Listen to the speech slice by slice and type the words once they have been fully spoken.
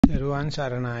Thero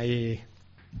සරණයි.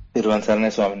 Thero සරණයි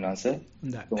ස්වාමීන් වහන්සේ.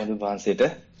 කොහොමද වහන්සේට?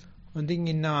 හොඳින්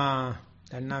ඉන්නවා.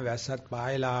 දැන් වැස්සත්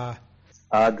පායලා.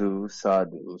 සාදු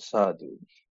සාදු සාදු.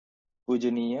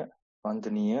 පූජනීය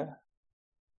වන්දනීය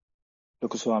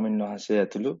ලොකු ස්වාමීන් වහන්සේ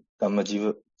ඇතුළු ධම්මජීව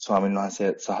ස්වාමීන්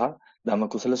වහන්සේ සහ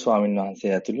ධම්මකුසල ස්වාමීන්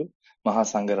වහන්සේ ඇතුළු මහා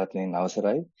සංඝ රත්නයන්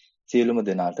අවසරයි. සියලුම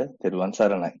දෙනාට තෙරුවන්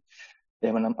සරණයි.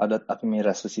 එහෙමනම් අදත් අපි මේ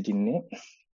රැස්ව සිටින්නේ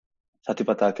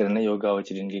සතිපතා කරන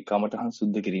යෝගාවචරින්ගේ කමඨහන්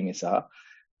සුද්ධ කිරීම සහ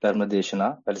ධර්ම දේශනා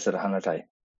වැඩසටහනටයි.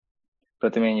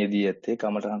 ප්‍රථමයෙන් යෙදී ඇත්තේ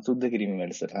කමඨහන් සුද්ධ කිරීම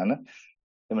වැඩසටහන.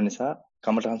 එම නිසා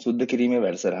කමඨහන් සුද්ධ කිරීමේ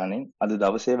වැඩසටහනෙන් අද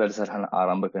දවසේ වැඩසටහන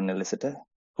ආරම්භ කරන ලෙසට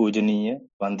පූජනීය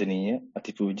වන්දනීය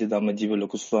අතිපූජ්‍ය ධම්මජීව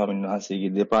ලොකු ස්වාමීන්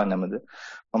වහන්සේගේ දෙපා නමද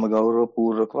මම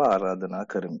ගෞරවපූර්වකව ආරාධනා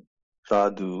කරමි.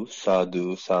 සාදු සාදු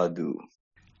සාදු.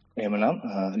 එහෙමනම්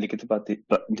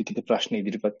ලිඛිත ප්‍රශ්න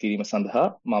ඉදිරිපත් කිරීම සඳහා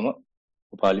මම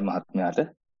උපාලි මහත්මයාට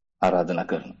ආරාධනා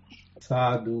කරනවා.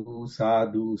 සාදු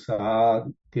සාදු සාදු.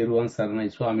 තෙරුවන් සරණයි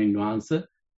ස්වාමීන් වහන්සේ.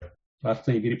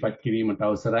 ප්‍රශ්න ඉදිරිපත් කිරීමට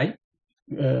අවසරයි.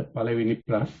 පළවෙනි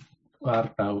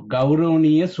වාර්තාව.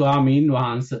 ගෞරවනීය ස්වාමීන්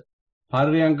වහන්සේ,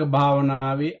 පර්යංක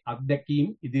භාවනාවේ අත්දැකීම්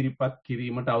ඉදිරිපත්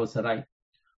කිරීමට අවසරයි.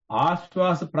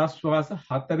 ආශ්වාස ප්‍රශ්වාස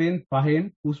 4-5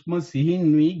 හුස්ම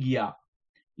සිහින් වී ගියා.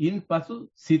 ඉන්පසු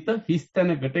සිත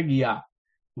හිස්තැනකට ගියා.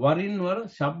 වරින් වර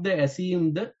ශබ්ද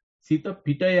ඇසීමද සිත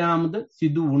පිට යාමද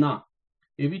සිදු වුණා.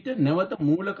 එවිට නැවත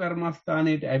මූල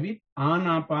කර්මස්ථානයට ඇවිත්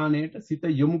ආනාපානයට සිත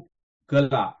යොමු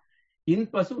කළා.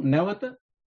 ඉන්පසු නැවත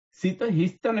සිත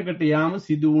හිස්තැනකට යාම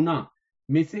සිදු වුණා.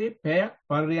 මෙසේ පැයක්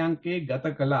පර්යංකේ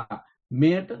ගත කළා.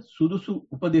 මෙයට සුදුසු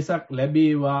උපදේශක්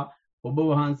ලැබේවා. ඔබ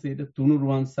වහන්සේට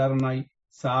තුනුරුවන් සරණයි.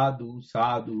 සාදු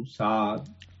සාදු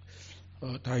සාදු.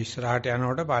 තව ඉස්සරහට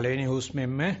යනකොට පළවෙනි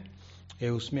හුස්මෙන්ම ඒ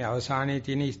හුස්මේ අවසානයේ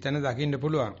තියෙන ස්තන දකින්න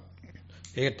පුළුවන්.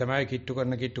 ඒක තමයි කිට්ටු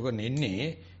කරන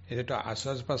ඉන්නේ. ඒකට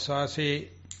ආස්වාස් ප්‍රස්වාසයේ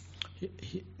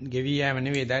ගෙවි යෑම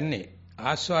නෙවෙයි දන්නේ.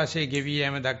 ආස්වාසයේ ගෙවි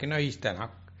යෑම දකින්න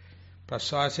හිස්තනක්.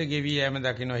 ප්‍රස්වාසයේ ගෙවි යෑම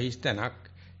දකින්න හිස්තනක්.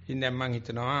 ඉතින් දැන් මම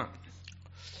හිතනවා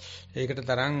ඒකට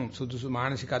තරම් සුදුසු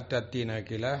මානසිකත්වයක් තියෙනවා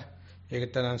කියලා.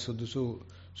 ඒකට තරම් සුදුසු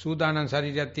සූදානම්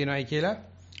ශරීරයක් තියෙනවායි කියලා.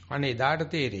 අනේ එදාට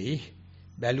තේරෙයි.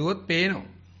 බැලුවොත්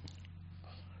පේනවා.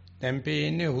 දැන්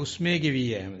පේන්නේ හුස්මේ ගෙවි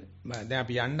යෑම. දැන්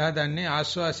අපි යන්න හදන්නේ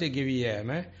ආස්වාසයේ ගෙවි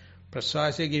යෑම,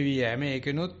 ප්‍රස්වාසයේ ගෙවි යෑම.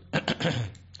 ඒකනොත්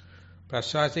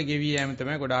ප්‍රස්වාසයේ ගෙවි යෑම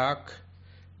තමයි ගොඩාක්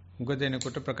උග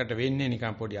දෙනකොට ප්‍රකට වෙන්නේ.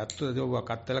 නිකන් පොඩි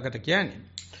අත්තුවක් අත්තලකට කියන්නේ.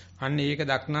 අන්න ඒක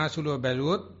දක්නාසුලව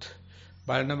බැලුවොත්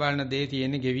බලන දේ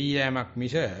තියෙන්නේ ගෙවි යෑමක්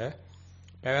මිස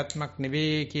පැවැත්මක්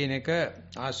නෙවෙයි කියන එක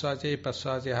ආස්වාසයේ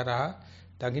ප්‍රස්වාසයේ හරහා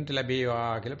දකින්න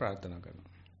ලැබේවා කියලා ප්‍රාර්ථනා කරනවා.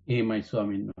 එහෙමයි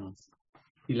ස්වාමීන් වහන්සේ.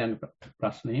 ඊළඟ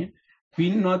ප්‍රශ්නය.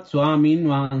 පින්වත් ස්වාමීන්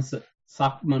වහන්සේ,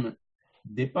 සක්මන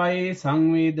දෙපයේ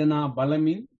සංවේදනා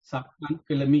බලමින් සක්මන්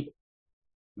කළමි.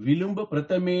 විලුඹ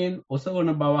ප්‍රථමයෙන්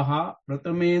ඔසවන බව හා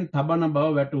ප්‍රථමයෙන් තබන බව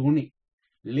වැටහුණි.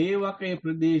 ලේවකයේ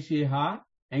ප්‍රදේශයේ හා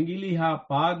ඇඟිලි හා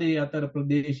පාදයේ අතර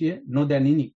ප්‍රදේශය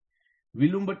නොදැනිනි.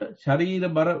 විලුඹට ශරීර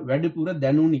බර වැඩිපුර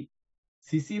දැනුනි.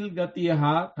 සිසිල් ගතිය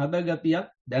හා තද ගතියක්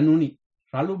දැනුනි.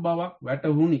 රළු බවක්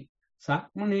වැටහුණි.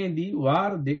 සක්මනේදී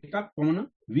වාර 2ක් පමණ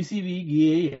විසිවී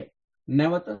ගියේය.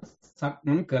 නැවත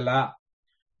සක්මන් කළා.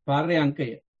 පර්යංකය.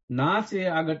 නාසය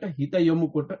අගට හිත යොමු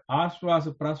කොට ආශ්වාස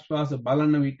ප්‍රශ්වාස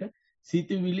බලන විට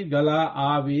සිතුවිලි ගලා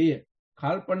ආවේය.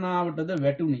 කල්පනාවටද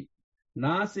වැටුනි.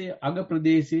 නාසයේ අග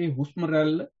ප්‍රදේශයේ හුස්ම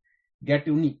රැල්ල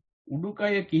ගැටුනි.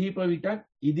 උඩුකය කිහිප විටක්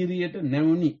ඉදිරියට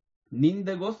නැවුනි. නිින්ද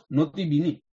ගොස්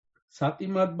නොතිබිනි.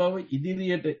 සතිමත් බව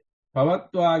ඉදිරියට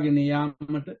පවත්වාගෙන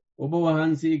යාමට ඔබ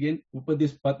වහන්සේගෙන්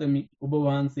උපදෙස් පතමි. ඔබ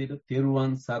වහන්සේට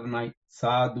තෙරුවන් සරණයි.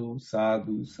 සාදු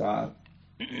සාදු සාදු.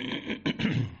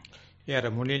 යාර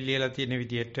මුලින් ලියලා තියෙන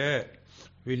විදිහට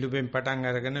විලුඹෙන් පටන්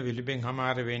අරගෙන විලුඹෙන්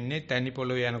හමාර වෙන්නේ තනි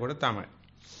පොළොවේ යනකොට තමයි.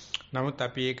 නමුත්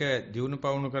අපි ඒක දියුණු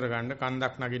පවුණු කරගන්න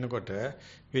කන්දක් නගිනකොට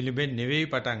විලුඹෙන් නෙවෙයි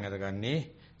පටන් අරගන්නේ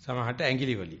සමහරට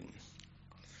ඇඟිලි වලින්.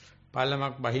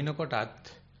 පල්ලමක් බහිනකොටත්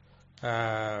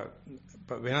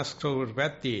වෙනස්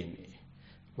ස්වරූපයක් තියෙන්නේ.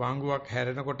 වංගුවක්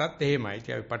හැරෙනකොටත් එහෙමයි.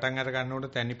 ඉතින් අපි පටන් අර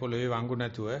ගන්නකොට තනි පොළොවේ වංගු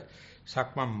නැතුව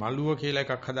සක්මන් මළුව කියලා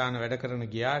එකක් හදාන වැඩ කරන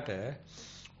ගියාට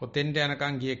ඔතෙන්ට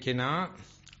යනකම් ගිය කෙනා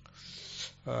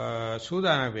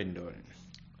සූදානම් වෙන්න ඕනේ.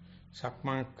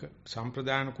 සක්මන්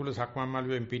සම්ප්‍රදාන කුල සක්මන්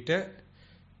මළුවෙන් පිට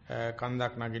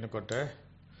කන්දක් නගිනකොට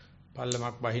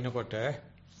පල්ලමක් බහිනකොට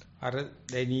අර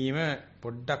දැනීම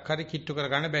පොඩ්ඩක් හරි කිට්ටු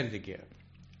කරගන්න බැරිද කියලා.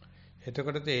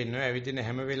 එතකොට තේරෙනවා ඇවිදින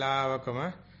හැම වෙලාවකම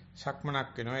සක්මනක්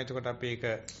වෙනවා. එතකොට අපි ඒක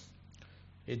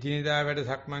එදිනෙදා වැඩ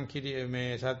සක්මන්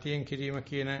මේ සතියෙන් කිරීම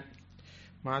කියන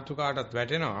මාතෘකාවටත්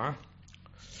වැටෙනවා.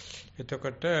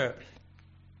 එතකොට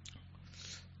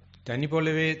තනි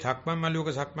පොළවේ සක්මන් මළුවක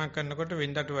සක්මන් කරනකොට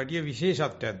වෙනදට වැඩිය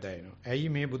විශේෂත්වයක් දැනෙනවා. ඇයි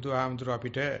මේ බුදුහාමුදුරුවෝ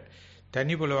අපිට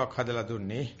තනි පොළවක් හදලා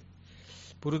දුන්නේ?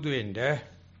 පුරුදු වෙන්න.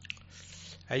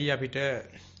 ඇයි අපිට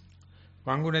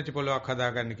වංගු නැති පොළවක්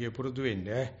හදාගන්න කිය පුරුදු වෙන්න.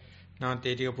 නැත්නම්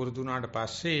ඒ ටික පුරුදු වුණාට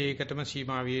පස්සේ ඒකටම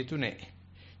සීමා විය යුතු නැහැ.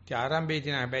 ඉතින්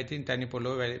ආරම්භයේදී නම් හැබැයි ඉතින් තනි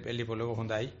පොළව, වැලි පොළව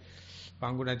හොඳයි,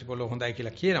 වංගු නැති පොළව හොඳයි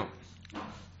කියලා කියනවා.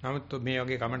 නමුත් මේ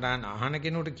වගේ කමටහන් අහන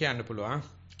කෙනෙකුට කියන්න පුළුවන්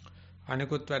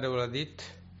අනිකුත් වැඩවලදීත්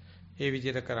ඒ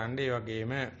විදිහට කරන්න. ඒ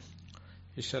වගේම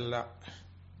ඉස්සල්ලා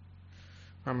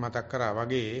මම මතක් කරා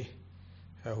වගේ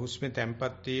හුස්ම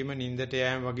තැම්පත් වීම, නිින්දට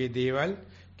යෑම වගේ දේවල්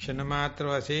ක්ෂණ මාත්‍ර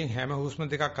වශයෙන් හැම හුස්ම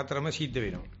දෙකක් අතරම සිද්ධ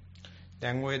වෙනවා.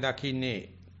 දැන් ඔය දකින්නේ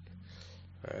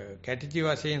කැටිති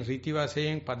වශයෙන්, රීති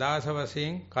වශයෙන්, පදාස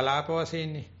වශයෙන්, කලාප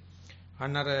වශයෙන්නේ.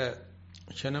 අන්නර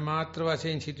ක්ෂණ මාත්‍ර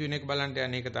වශයෙන් සිදුවෙන එක බලන්න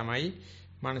යන එක තමයි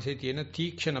මනසේ තියෙන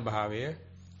තීක්ෂණ භාවය,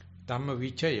 ධම්ම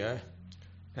විචය,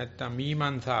 නැත්තම්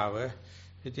මීමන්සාව.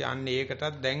 ඉතින් අන්න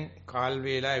ඒකටත් දැන් කාල්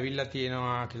වේලා ඇවිල්ලා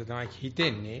තියෙනවා කියලා තමයි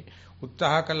හිතෙන්නේ.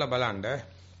 උත්සාහ කරලා බලන්න.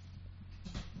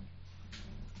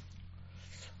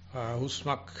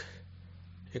 හුස්මක්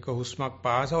එක හුස්මක්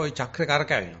පාස ওই චක්‍ර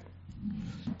කරකැවෙනවා.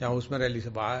 දැන් හුස්ම රැලි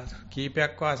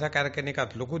කීපයක් වාස කරකෙන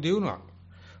එකත් ලොකු දියුණුවක්.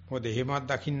 මොකද එහෙමවත්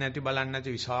දකින්න නැති, බලන්න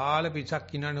නැති විශාල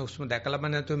පිටසක් ඉන්නවනේ හුස්ම දැකලාම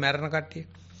නැතුව මැරෙන කට්ටිය.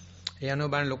 ඒ අනුව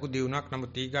බලන ලොකු දියුණුවක්.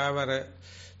 නමුත් ඊගාවර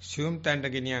සියුම් තැන්න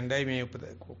ගෙනියන්නයි මේ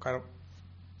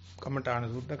කමඨාන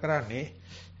සුද්ධ කරන්නේ.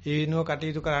 ඒ වෙනුව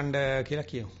කටයුතු කරන්න කියලා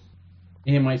කියමු.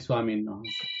 එහෙමයි ස්වාමීන්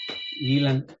වහන්සේ.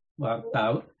 ඊළඟ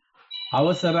වර්තාව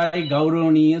අවසරයි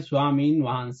ගෞරවනීය ස්වාමීන්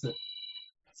වහන්සේ.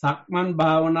 සක්මන්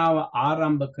භාවනාව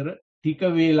ආරම්භ කර ටික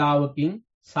වේලාවකින්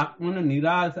සක්මන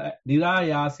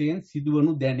નિરાයාසයෙන්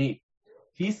සිදුවනු දැනේ.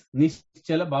 හිස්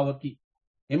නිශ්චල බවකි.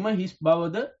 එම හිස්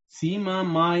බවද සීමා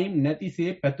මායිම්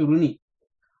නැතිසේ පැතුරුනි.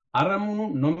 අරමුණු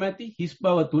නොමැති හිස්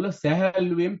බව තුල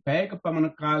සැහැල්ලුවෙන් පැයක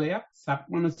පමණ කාලයක්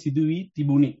සක්මන සිදු වී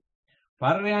තිබුණි.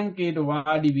 පර්යංකයට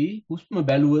වාඩි වී හුස්ම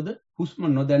බැලුවද හුස්ම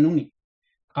නොදැනුනි.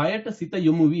 කයට සිත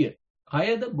යොමු විය.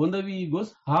 කයද බොඳ වී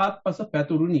ගොස් හාත්පස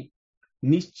පැතුරුනි.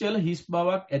 නිශ්චල හිස්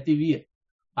බවක් ඇති විය.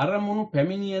 අරමුණු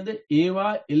පැමිණියද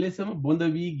ඒවා එලෙසම බොඳ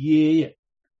වී ගියේය.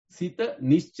 සිත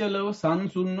නිශ්චලව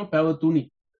සංසුන්ව පැවතුනි.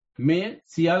 මෙය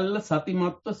සියල්ල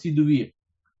සතිමත්ව සිදුවිය.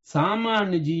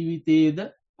 සාමාන්‍ය ජීවිතයේද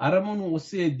අරමුණු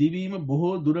ඔස්සේ දිවීම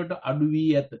බොහෝ දුරට අඩු වී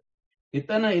ඇත.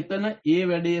 එතන ඒ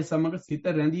වැඩේ සමග සිත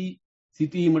රැඳී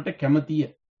සිටීමට කැමැතිය.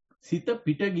 සිත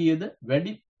පිට ගියද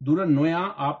වැඩි දුර නොයා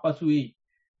ආපසු වෙයි.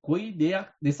 කොයි දෙයක්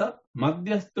දෙසත්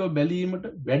මධ්‍යස්ථව බැලීමට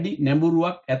වැඩි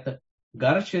නැඹුරුවක් ඇත.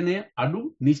 ඝර්ෂණය අඩු,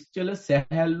 නිශ්චල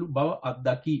සැහැල්ලු බව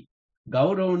අත්දකි.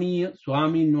 ගෞරවනීය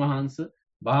ස්වාමින් වහන්සේ,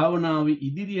 භාවනාව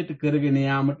ඉදිරියට කරගෙන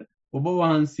යාමට ඔබ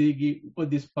වහන්සේගේ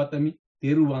උපදෙස් පතමි.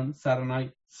 තෙරුවන් සරණයි.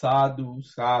 සාදු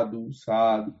සාදු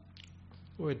සාදු.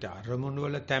 ඔය අරමුණු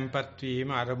වල තැම්පත් වීම,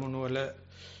 අරමුණු වල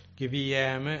කිවි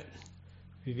යෑම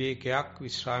විවේකයක්,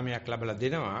 විශ්‍රාමයක් ලැබලා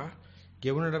දෙනවා.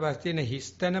 ගෙවුනට පස්සේ නේ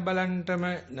හිස්තන බලන්නටම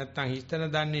නැත්තම් හිස්තන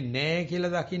දන්නේ නැහැ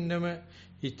කියලා දකින්නම,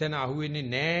 හිස්තන අහුවෙන්නේ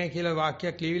නැහැ කියලා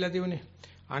වාක්‍යයක් ලියවිලා තිබුණේ.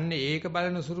 අන්න ඒක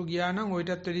බලන සුරු ගියා නම්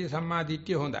ඔයිටත් වැඩිය සම්මා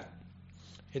දිට්ඨිය හොඳයි.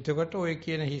 එතකොට ඔය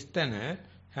කියන හිස්තන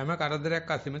හැම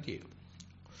කරදරයක් අස්සෙම තියෙනවා.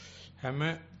 හැම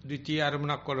ද්විතීයි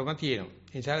අරමුණක් වලම තියෙනවා.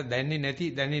 ඒ නිසා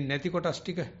දැනෙන්නේ නැති කොටස්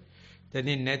ටික,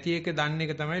 දැනෙන්නේ නැති එක දන්න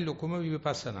එක තමයි ලොකුම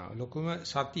විපස්සනාව. ලොකුම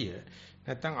සතිය.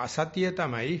 නැත්තම් අසතිය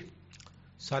තමයි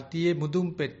සතියේ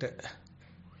මුදුන් පෙට්ට.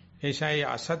 ඒසයි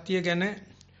අසතිය ගැන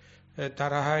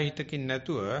තරහ හිතකින්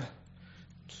නැතුව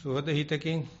සුහද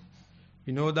හිතකින්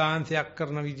විනෝදාංශයක්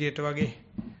කරන විදියට වගේ,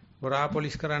 හොරා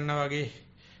පොලිස් කරන්න වගේ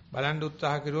බලන්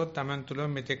උත්සාහ කරුවොත් Taman තුල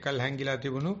මෙතෙක්කල් හැංගිලා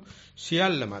තිබුණු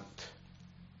සියල්ලමත්,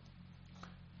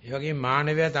 ඒ වගේ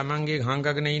මානවයා Tamanගේ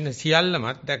හංගගෙන ඉන්න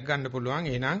සියල්ලමත් දැක් ගන්න පුළුවන්.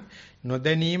 එහෙනම්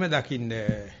නොදැනීම දකින්න.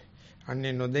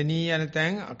 අන්නේ නොදැනී යන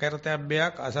තැන්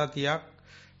අකරතැබ්බයක්, අසතියක්,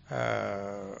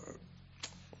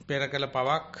 පෙරකල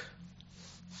පවක්,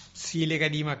 සීල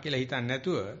කැඩීමක් කියලා හිතන්නේ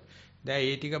නැතුව දැන්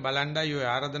ඒ ටික බලන්ඩයි ඔය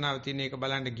ආරාධනාව තියෙන එක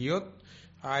බලන්න ගියොත්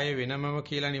ආයේ වෙනමම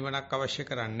කියලා නිවනක් අවශ්‍ය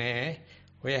කරන්නේ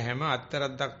ඔය හැම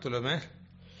අත්තරද්දක් තුළම,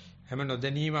 හැම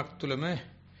නොදැනීමක් තුළම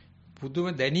පුදුම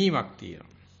දැනීමක්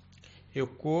තියෙනවා. ඒ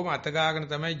ඔක්කොම අතගාගෙන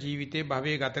තමයි ජීවිතේ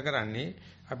භවයේ ගත කරන්නේ.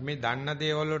 අපි මේ දන්න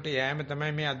දේවල් වලට යෑම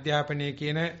තමයි මේ අධ්‍යාපනය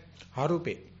කියන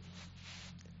හරුපේ.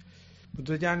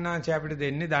 බුදුජානනාංශය අපිට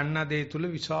දෙන්නේ දන්නා දේ තුල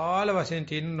විශාල වශයෙන්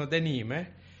තියෙන නොදැනීම.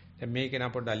 දැන් මේක න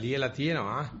පොඩ්ඩක් ලියලා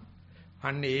තියෙනවා.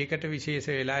 අන්න ඒකට විශේෂ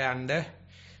වෙලා යන්න,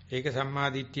 ඒක සම්මා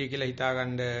දිට්ඨිය කියලා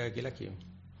හිතාගන්න කියලා කියමු.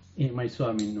 එහෙමයි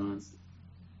ස්වාමීන් වහන්සේ.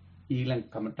 ඊළඟ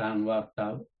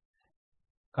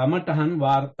කමඨහන්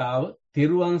වාර්තාව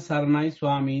තෙරුවන් සරණයි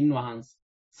ස්වාමීන් වහන්සේ.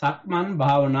 සක්මන්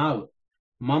භාවනාව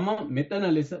මම මෙතන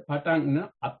ලෙස පටන්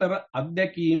අතර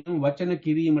අධ්‍යක්ීම් වචන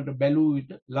කිරීමට බැලූ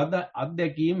විට ලද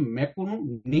අධ්‍යක්ීම් මැකුණු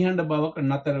නිහඬ බවක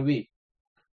නතර වේ.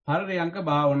 පර්යංක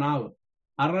භාවනාව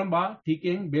අරඹා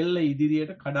ටිකෙන් බෙල්ල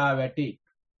ඉදිරියට කඩා වැටේ.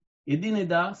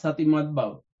 එදිනෙදා සතිමත්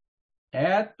බව.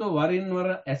 ඈත්ව වරින් වර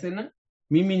ඇසෙන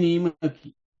මිමිනීමකි.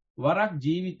 වරක්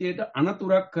ජීවිතයට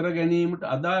අනතුරක් කර ගැනීමට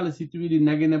අදාළ සිතුවිලි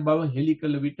නැගෙන බව හෙළි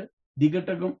කළ විට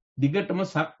දිගටම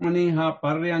සක්මනේ හා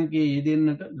පර්යංකයේ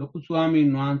යෙදෙන්නට ලොකු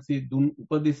ස්වාමීන් වහන්සේ දුන්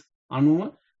උපදෙස් අනුව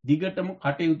දිගටම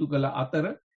කටයුතු කළ අතර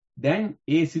දැන්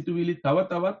ඒ සිතුවිලි තව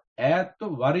තවත්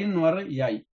ඈත්ව වරින් වර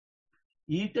යයි.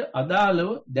 ඊට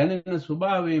අදාළව දැනෙන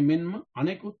ස්වභාවය මෙන්ම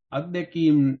අනෙකුත්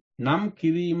අත්දැකීම් නම්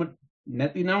කිරීම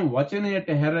නැතිනම්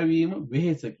වචනයට හැරවීම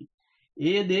වෙහෙසකි.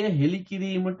 ඒ දේ හෙළි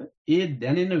කිරීමට ඒ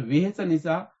දැනෙන වෙහෙස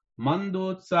නිසා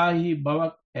මන්දෝත්සාහී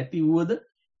බවක් ඇති වුවද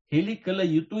හෙළි කළ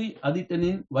යුතුයි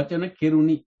අදිටනින් වචන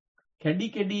කෙරුණි. කැඩි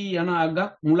කැඩී යන අගක්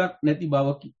මුලක් නැති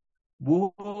බවකි.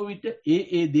 බොහෝ විට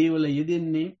ඒ දේවල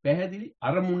යෙදෙන්නේ පැහැදිලි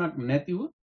අරමුණක් නැතිව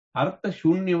අර්ථ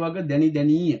ශූන්‍ය වග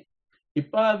දැනීය.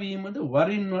 එපා වීමද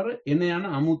වරින් වර එන යන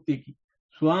අමුත්‍යකි.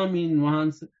 ස්වාමීන්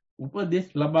වහන්සේ උපදෙස්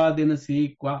ලබා දෙන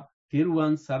සීක්වා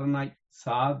තිරුවන් සරණයි.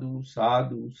 සාදු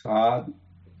සාදු සාදු.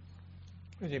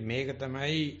 මේක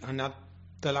තමයි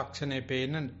අනත්ත් ලක්ෂණේ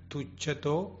පේන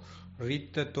තුච්ඡතෝ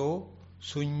රිත්තතෝ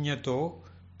ශුඤ්ඤතෝ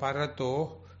පරතෝ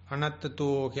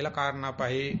අනත්තතෝ කියලා කාරණා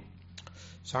පහේ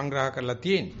සංග්‍රහ කරලා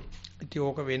තියෙනවා. ඉතින්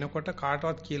ඕක වෙනකොට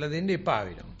කාටවත් කියලා දෙන්න එපා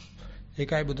වෙනවා.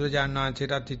 ඒකයි බුදුරජාණන්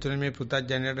වහන්සේටත් හිතුනේ මේ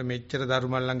පෘථග්ජනයට මෙච්චර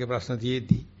ධර්මල්ලන්ගේ ප්‍රශ්න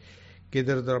තියෙද්දි,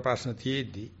 gedara ප්‍රශ්න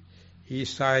තියෙද්දි,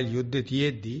 ඊශ්‍රායල් යුද්ධේ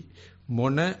තියෙද්දි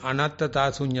මොන අනත්තතා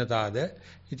ශුඤ්ඤතාද?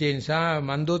 ඉතින් ඒ නිසා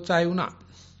මන්දෝත්සාහය වුණා.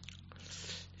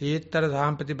 ඒත්තර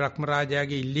සාම්පති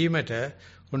බ්‍රහ්මරාජයාගේ ඉල්ලීමට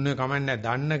ඔන්න කමන්නේ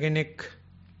දන්න කෙනෙක්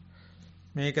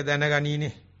මේක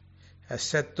දැනගනීනේ.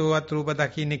 ඇසැත්තෝවත් රූප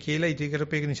දකින්නේ කියලා ඉති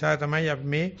කරපේක නිසා තමයි අපි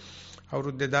මේ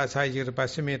අවුරුදු 2600 කට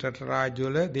පස්සේ මේ රට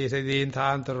රාජ්‍යවල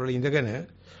දේශාන්තරවල ඉඳගෙන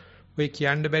ඔය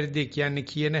කියන්න බැරි දේ කියන්නේ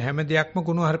කියන හැම දෙයක්ම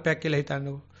කුණු හarpයක් කියලා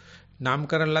හිතන්නකෝ. නම්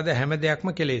කරන ලද හැම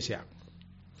දෙයක්ම කෙලෙසයක්.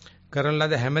 කරන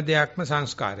ලද හැම දෙයක්ම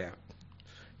සංස්කාරයක්.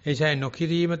 ඒසයි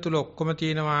නොකිරීම තුල ඔක්කොම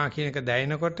තියෙනවා කියන එක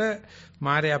දැනෙනකොට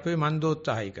මාරේ අපේ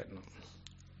මන්දෝත්සාහය කරනවා.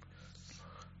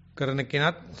 කරන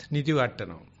කෙනත් නිදි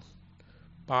වටනවා.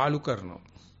 පාලු කරනවා.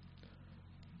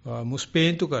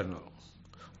 මුස්පේන්තු කරනවා.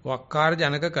 වක්කාර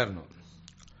ජනක කරනවා.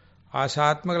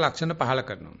 ආශාත්මක ලක්ෂණ පහල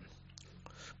කරනවා.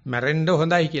 මැරෙන්න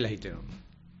හොඳයි කියලා හිතනවා.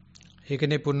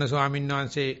 ඒකනේ පුන්න ස්වාමීන්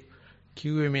වහන්සේ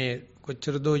කිව්වේ මේ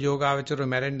කොච්චර දෝ යෝගාවචර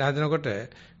මැරෙන්න හදනකොට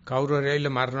කවුරු හරි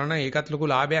ඇවිල්ලා මරනවා නම් ඒකත් ලොකු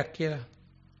ලාභයක් කියලා.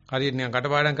 හරියට නිකන්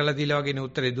කටපාඩම් කරලා දීලා වගේනේ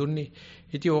උත්තරේ දුන්නේ.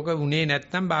 ඉතින් ඕක උනේ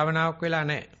නැත්තම් භාවනාවක් වෙලා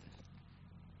නැහැ.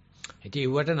 ඉතින්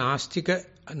ඒවට නාස්තික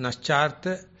නැස්චාර්ථ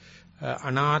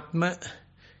අනාත්ම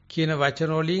කියන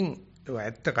වචන වලින්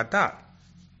ඇත්ත කතා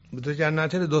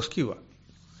බුදුචානන්සේ දොස් කිව්වා.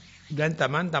 දැන්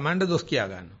Tamanට දොස් කියා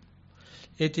ගන්නවා.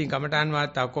 ඒ තින් කමඨාන්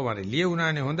වාර්තා කොහමද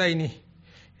ලියුණානේ හොඳයිනේ.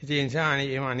 ඉතින් ඒ නිසා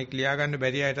එහෙම අනික් ලියා ගන්න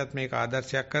බැරි අයටත් මේක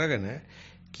ආදර්ශයක් කරගෙන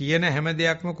කියන හැම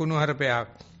දෙයක්ම කුණු හරපයක්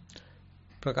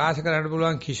ප්‍රකාශ කරන්න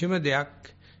පුළුවන් කිසිම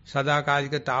දෙයක්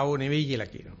සදාකාලිකතාවෝ නෙවෙයි කියලා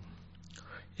කියනවා.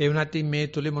 ඒ වුණත් මේ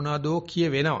තුලේ මොනවදෝ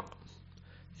කියවෙනවා.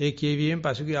 ඒ කියවීමෙන්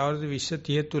පසුගිය අවුරුදු 20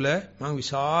 30 තුල මම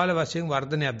විශාල වශයෙන්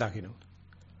වර්ධනයක් දකිනවා.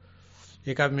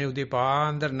 ඒක මේ උදේ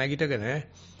පාන්දර නැගිටගෙන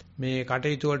මේ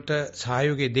කටයුතු වලට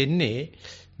සහයෝගය දෙන්නේ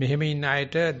මෙහෙම ඉන්න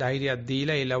අයට ධෛර්යයක්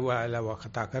දීලා එලව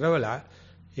කතා කරවලා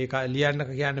ඒක ලියන්න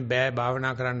කියන්න බෑ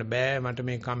භාවනා කරන්න බෑ මට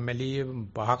මේ කම්මැලි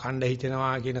පහ කණ්ඩ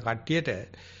හිතෙනවා කියන කට්ටියට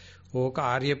ඕක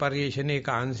ආර්ය පරිශ්‍රණයේ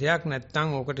එක අංශයක්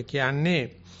නැත්නම් ඕකට කියන්නේ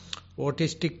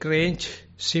autistic range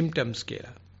symptoms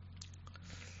කියලා.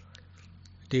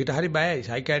 ටිකට හරි බයයි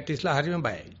සයිකියාට්‍රිස්ලා හරිම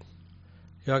බයයි.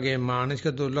 ඒ වගේ මානසික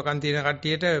දුර්ලභකම් තියෙන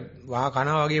කට්ටියට වහ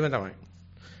කනවා වගේම තමයි.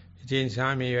 ඒ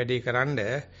නිසා මේ වැඩේ කරන්න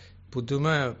පුදුම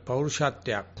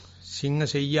පෞරුෂත්වයක් සිංහ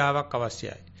සෙයියාවක්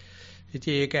අවශ්‍යයි.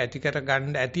 ඉතින් ඒක ඇති කර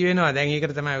ගන්න ඇති වෙනවා. දැන්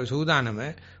ඒකට තමයි සූදානම.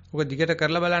 ඔක දිගට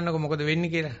කරලා බලන්නකො මොකද වෙන්නේ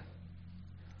කියලා.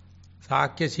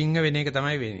 සාක්‍ය සිංහ වෙන එක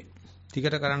තමයි වෙන්නේ.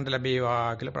 දිගට කරන්න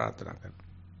ලැබේවා කියලා ප්‍රාර්ථනා කරනවා.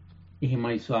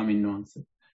 එහෙමයි ස්වාමීන් වහන්සේ.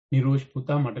 නිරෝෂ්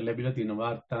පුතා මට ලැබිලා තියෙන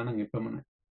වාර්තා නම් එපමණයි.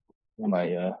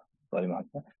 එහෙමයි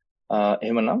පරිමහත්මයා.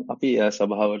 එහෙමනම් අපි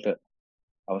සභාවට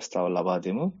අවස්ථාව ලබා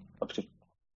දෙමු. අපිට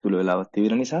තුල වෙලාවක්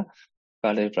තියෙන නිසා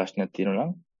කාලේ ප්‍රශ්නයක් තියෙනවා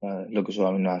නම් ලොකු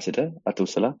ස්වාමීන් වහන්සේට අත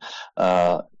උසලා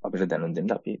අපිට දැනුම්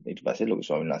දෙන්න අපි ඊට පස්සේ ලොකු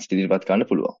ස්වාමීන් වහන්සේට ඉදිරිපත් කරන්න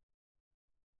පුළුවන්.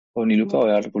 ඔව් නිලුකා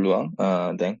ඔයාලට පුළුවන්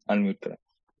දැන් අන්මියුට් කරන්න.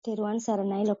 තෙරුවන්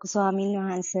සරණයි ලොකු ස්වාමීන්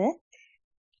වහන්සේ.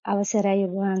 අවසරයි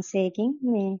ඔබ වහන්සේකින්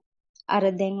මේ අර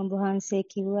දැන් ඔබ වහන්සේ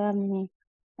කිව්වා මේ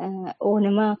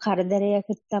ඕනම කරදරයක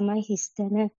තමයි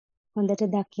හිස්තන හොඳට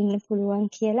දකින්න පුළුවන්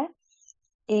කියලා.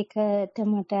 ඒකට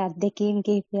මට අත්දැකීම්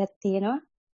කිහිපයක් තියෙනවා.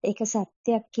 ඒක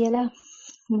සත්‍යයක් කියලා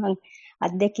මම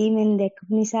අත්දැකීමෙන් දැක්ක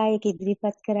නිසා ඒක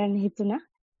ඉදිරිපත් කරන්න හිතුණා.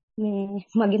 මේ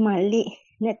මගේ මල්ලි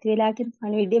නැති වෙලා කියන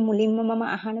පණිවිඩය මුලින්ම මම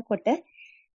අහනකොට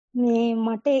මේ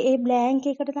මට ඒ බ්ලැන්ක්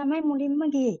එකට තමයි මුලින්ම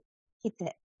ගියේ හිත.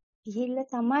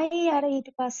 ගිහිල්ලා තමයි අර ඊට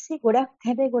පස්සේ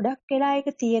හැබැයි ගොඩක් වෙලා ඒක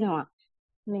තියෙනවා.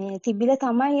 මේ තිබිලා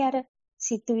තමයි අර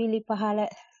සිතුවිලි පහල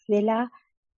වෙලා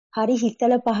හරි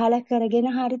හිතල පහල කරගෙන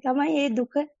හරි තමයි ඒ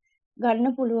දුක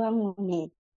ගන්න පුළුවන් වුනේ.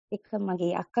 එක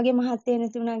මගේ අක්කගේ මහත්තයා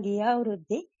නැතුණා ගිය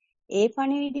අවුරුද්දේ ඒ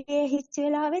පණිවිඩයේ හිච්ච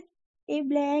වෙලාවෙත් ඒ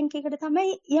බ්ලැන්ක් එකට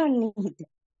තමයි යන්නේ හිත.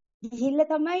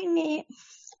 ගිහිල්ලා තමයි මේ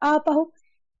ආපහු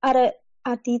අර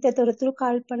අතීත තොරතුරු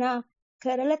කල්පනා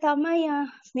කරලා තමයි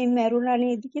මේ මැරුණා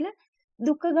නේද කියලා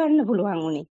දුක ගන්න පුළුවන්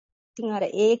උනේ. ඉතින් අර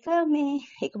ඒක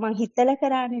මං හිතලා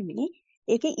කරා නෙමෙයි.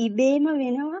 ඒක ඉබේම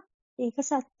වෙනවා. ඒක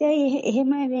සත්‍යයි.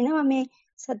 එහෙමයි වෙනවා මේ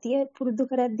සතිය පුරුදු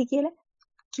කරද්දි කියලා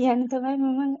කියන්න තමයි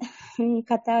මම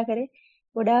කතා කරේ.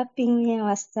 ගොඩාක් පිං මේ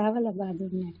අවස්ථාව ලබා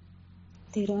දුන්නා.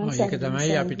 ඒක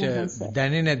තමයි අපිට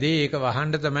දැනෙන දේ. ඒක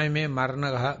වහන්න තමයි මේ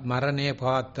මරණය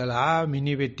පවත්තලා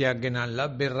මිනි පෙට්ටියක් ගෙනල්ලා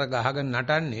බෙර ගහගෙන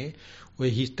නටන්නේ. ඔය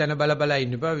හිස්තන බල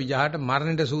ඉන්න බා විජහට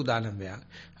මරණයට සූදානම් වෙනවා.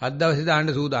 අත් දවසේ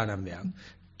දාන්න සූදානම්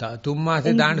වෙනවා. 3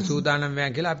 මාසේ දාන්න සූදානම්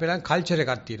වෙනවා කියලා අපේ ළඟ කල්චර්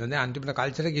එකක් තියෙනවා. දැන් අන්තිමට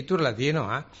කල්චර් එක ඉතුරුලා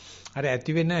තියෙනවා. අර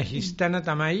ඇති වෙන හිස්තන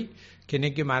තමයි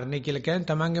කෙනෙක්ගේ මරණය කියලා කියන්නේ.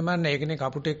 තමන්ගේ මරණය. ඒකනේ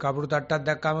කපුටෙක් කපුරු තට්ටක්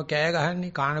දැක්කාම කෑ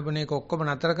ගහන්නේ. කාණබන එක ඔක්කොම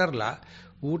නතර කරලා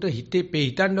ඌට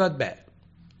හිතන්නවත් බෑ.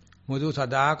 මොකද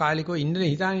සදාකාලිකව ඉන්නේ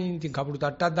හිතානේ. ඉතින් කපුරු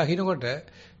තට්ටක් දකින්නකොට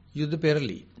යුද්ධ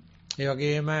පෙරලි. ඒ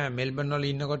වගේම මෙල්බන් වල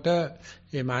ඉන්නකොට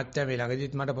මේ මහත්තයා මේ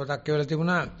ළඟදිත් මට පොතක් කියවලා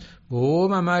තිබුණා.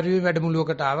 බොහොම අමාරුවේ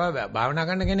වැඩමුළුවකට ආවා. භාවනා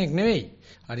කරන කෙනෙක් නෙවෙයි.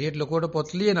 හරියට ලොකෝට පොත්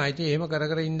ලියනවා. ඉතින් එහෙම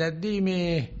කර ඉඳද්දී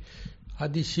මේ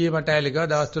හදිස්සියේ මට ඇලිගා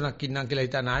දවස් 3ක් ඉන්නම් කියලා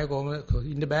හිතා නාය කොහොමද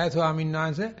ඉන්න බෑ ස්වාමීන්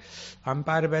වහන්සේ.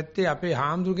 අම්පාර පැත්තේ අපේ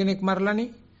හාමුදුරු කෙනෙක් මරලානේ.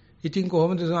 ඉතින්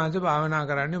කොහොමද ස්වාමීන් වහන්සේ භාවනා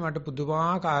කරන්නේ? මට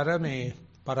පුදුමාකාර මේ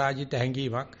පරාජිත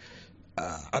හැඟීමක්.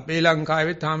 අපේ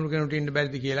ලංකාවෙත් හාමුදුරු කෙනෙකුට ඉන්න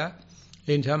බැරිද කියලා.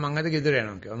 ඒ නිසා මම අද ගෙදර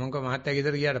යනවා කිව්වා. මම කිව්වා මහත්තයා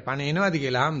ගෙදර ගියාට පණ එනවද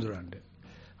කියලා හාමුදුරන්ට.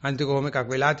 අන්තිම කොහොම එකක්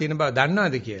වෙලා තියෙන බව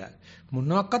දන්නවද කියලා.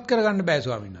 මොනවත් කරගන්න බෑ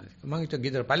ස්වාමීන් වහන්සේ. මම හිතුවා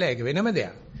ගෙදර ඵලයක වෙනම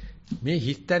දෙයක්. මේ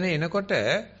හිස්තැන එනකොට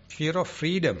fear of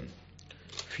freedom,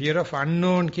 fear of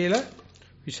unknown කියලා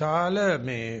විශාල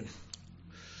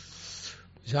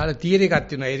තියරි එකක්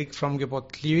තියෙනවා. එරික් ෆ්‍රොම්ගේ පොත්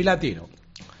ලියවිලා තියෙනවා.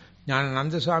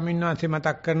 ඥානানন্দ ස්වාමීන් වහන්සේ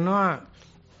මතක් කරනවා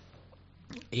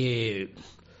ඒ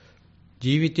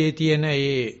ජීවිතයේ තියෙන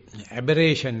ඒ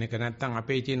ඇබරේෂන් එක නැත්තම්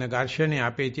අපේ තියෙන ඝර්ෂණය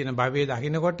අපේ තියෙන භවයේ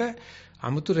දකින්නකොට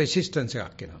아무තු රෙසිස්ටන්ස්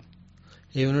එකක් එනවා.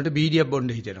 ඒ වුණොට බීඩියක් බොන්න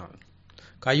හිතෙනවා.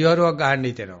 කයිවරුවක් ගන්න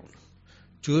හිතෙනවා.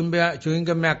 චුයින්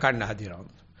ගම් එකක් කන්න හදිනවා.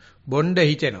 බොන්න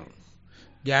හිතෙනවා.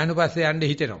 ඥානු පස්සේ යන්න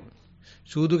හිතෙනවා.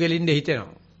 සූදු කෙලින්න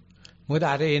හිතෙනවා. මොකද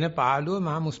අර එන පාළුව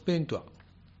මහා මුස්පෙන්තුවක්.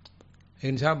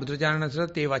 ඒ නිසා බුදුරජාණන්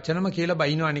වහන්සේත් මේ වචනම කියලා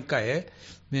බයිනෝ අනික් අය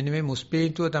මෙන්න මේ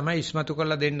මුස්පෙන්තුව තමයි ඉස්මතු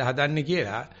කරලා දෙන්න හදන්නේ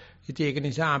කියලා. ඉතින් ඒක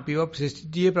නිසා අපිව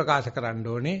ප්‍රසිද්ධියේ ප්‍රකාශ කරන්න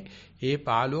ඕනේ. ඒ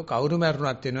පාළුව කවුරු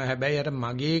මැරුණත් වෙනවා. හැබැයි අර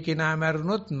මගේ කෙනා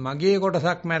මැරුණොත් මගේ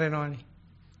කොටසක් මැරෙනවනේ.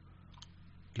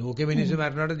 ලෝකෙ මිනිස්සු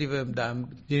මැරුණාට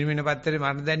දිනමින පත්තරේ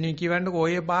මරණ දැන්වීම කියවන්නකෝ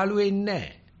ඔය පාළුවේ ඉන්නේ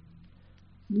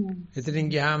නැහැ. එතනින්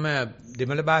ගියාම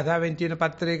දෙමළ භාෂාවෙන් තියෙන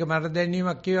පත්තරයක මරණ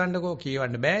දැන්වීමක් කියවන්නකෝ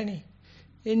කියවන්න බෑනේ.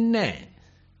 ඉන්නේ නැහැ.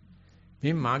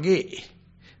 මේ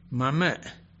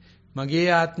මගේ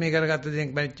ආත්මය කරගත්ත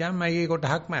දෙයක් බැරිච්චාම මගේ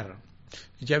කොටහක් මැරෙනවා.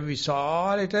 ඉතින්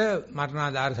විශාලට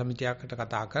මරණාධාර සමිතියකට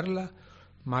කතා කරලා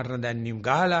මරණ දැන්වීම්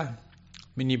ගහලා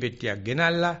මිනි පෙට්ටියක්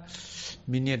ගෙනල්ලා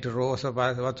මිනියට රෝස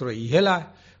වතුර ඉහලා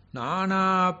নানা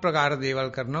ප්‍රකාර දේවල්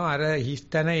කරනවා අර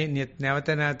හිස්තන නැවත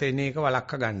නැවත එන එක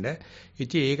වළක්ව ගන්න.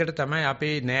 ඉතින් ඒකට තමයි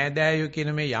අපේ නෑදෑයෝ කියන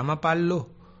මේ යමපල්ලෝ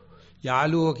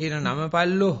යාළුවෝ කියන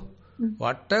නමපල්ලෝ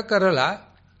වට කරලා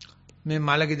මේ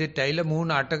මල ගෙදෙට්ට ඇවිල්ලා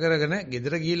මූණ අට කරගෙන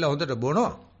ගෙදර ගිහිල්ලා හොඳට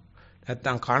බොනවා.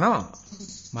 නැත්තම් කනවා.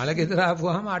 මල ගෙදර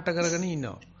ආපුවාම අට කරගෙන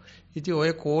ඉන්නවා. ඉතින්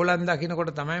ඔය කෝලම්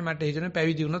දකින්නකොට තමයි මට හිතෙන්නේ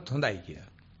පැවිදි වුණොත් හොඳයි කියලා.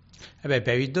 හැබැයි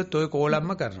පැවිද්දොත් ඔය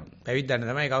කෝලම්ම කරනවා. පැවිද්දන්න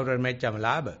තමයි කවුරු හරි මැච්චාම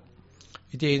ලාභ.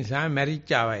 ඉතින් ඒ නිසා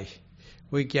මැරිච්චාවයි.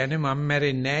 ඔය කියන්නේ මම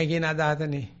මැරෙන්නේ නැහැ කියන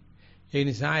අදහසනේ. ඒ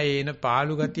නිසා ඒන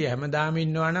පාළු ගතිය හැමදාම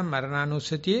ඉන්නවා නම්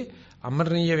මරණානුස්සතියේ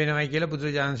අමරණීය වෙනවයි කියලා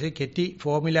බුදුරජාණන්සේ කෙටි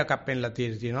ෆෝමියුලා එකක් පෙන්නලා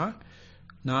තියෙනවා.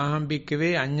 නාහම්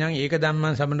බික්කවේ අඤ්ඤං ඒක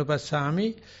ධම්මං සමනුපස්සාමි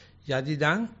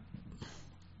යදිදං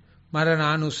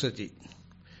මරණානුස්සති.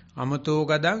 අමතෝ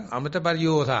ගදං අමත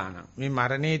පරියෝසාන. මේ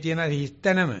මරණේ තියෙන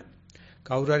හිස්තැනම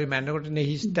කවුරු හරි මැරෙනකොට නේ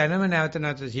හිස්තැනම නැවත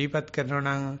නැවත ජීවත් කරනවා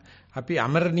නම් අපි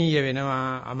අමරණීය වෙනවා.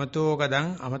 අමතෝ ගදං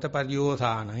අමත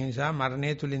පරියෝසාන. ඒ නිසා මරණය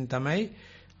තුලින් තමයි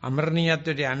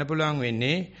අමරණීයත්වයට යන්න පුළුවන්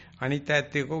වෙන්නේ. අනිත්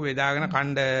ඇත්ත එක්ක වේදාගෙන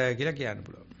කණ්ඩ කියලා කියන්න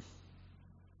පුළුවන්.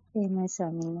 එහෙමයි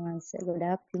ස්වාමීන් වහන්සේ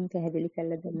ගොඩාක් පින් පැහැදිලි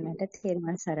කරලා දුන්නට තේරුම්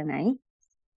සරණයි.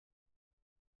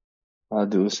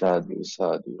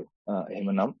 සාදු.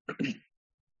 එහෙමනම්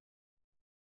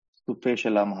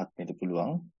සුපේශලා මහත්මියට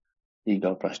පුළුවන්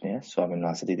ඊගා ප්‍රශ්නය ස්වාමීන්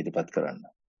වහන්සේට ඉදිරිපත් කරන්න.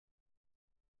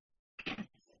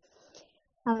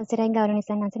 අවසරයි ගෞරවනීය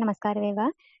සයන්වංශ නමස්කාර වේවා.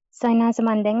 සයන්වංශ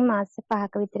මම දැන් මාස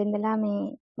 5ක විතර ඉඳලා මේ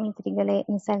මිත්‍රිගලේ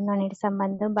නිසල්නෝනේට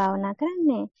සම්බන්ධව භාවනා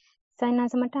කරන්නේ.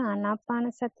 සයන්වංශ මට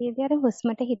ආනාපාන සතියේදී අර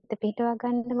හුස්මට හිත පිටවා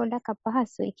ගන්න ගොඩක්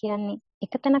අපහසුයි. කියන්නේ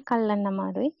එක තැනක් අල්ලන්න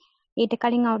අමාරුයි. ඊට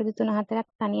කලින් අවුරුදු 3-4ක්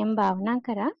තනියම භාවනා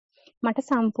කරා. මට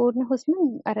සම්පූර්ණ හුස්ම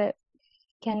අර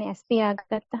කියන්නේ ස්පියා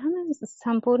ගත්තාම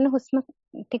සම්පූර්ණ හුස්ම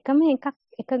ටිකම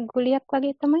එක ගුලියක්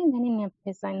වගේ තමයි දැනෙන්නේ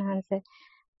අපේ සයන්වංශ.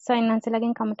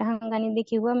 සයන්වංශලගෙන් කමටහන් ගනිද්දී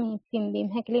කිව්වා මේ පිම්බීම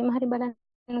හැකිලිම හරි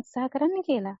බලන්න උත්සාහ කරන්න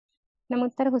කියලා.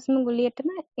 නමුත් අර හුස්ම ගුලියටම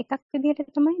එකක්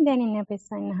විදියට තමයි දැනෙන්නේ අපේ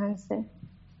සයන්වංශ.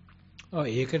 ඔව්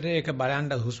ඒක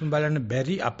බලන්න හුස්ම බලන්න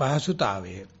බැරි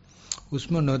අපහසුතාවය.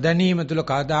 හුස්ම නොදැනීම තුල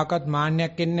කවදාකවත්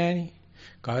මාන්නයක් එන්නේ නැහෙනි.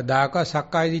 කවදාකවත්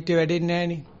සක්කාය දිට්ඨිය වැඩෙන්නේ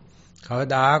නැහෙනි.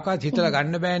 කවදාකවත් හිතලා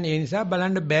ගන්න බෑනේ. ඒ නිසා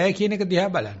බලන්න බෑ කියන එක දිහා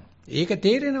බලන්න. ඒක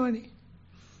තේරෙනවනේ.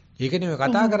 ඒක නෙමෙයි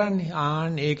කතා කරන්නේ.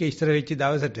 ඒක ඉස්තර වෙච්ච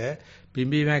දවසට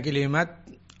පිම්බීම හැකිලිමත්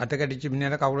අත කැඩිච්ච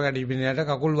මිනිහට කකුල කැඩිච්ච මිනිහට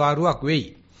කකුල් වාරුවක් වෙයි.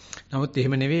 නමුත්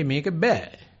එහෙම නෙවෙයි මේක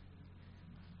බෑ.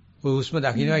 ඔය හුස්ම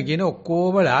දකින්නවා කියන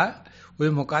ඔක්කොමලා ඔය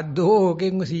මොකද්ද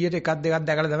ඕකෙන් 100ට එකක් දෙකක්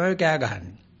දැකලා තමයි කෑ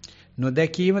ගහන්නේ.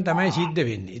 නොදැකීම තමයි සිද්ධ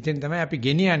වෙන්නේ. ඉතින් තමයි අපි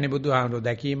ගෙනියන්නේ බුදුහාමුදුරුවෝ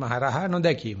දැකීම හරහා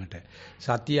නොදැකීමට.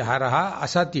 සතිය හරහා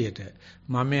අසතියට.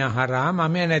 මමයා හරහා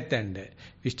මමයා නැත්තඳ.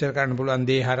 විස්තර කරන්න පුළුවන්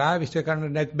දේ හරහා විස්තර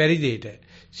කරන්න බැරි දෙයට.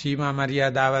 සීමා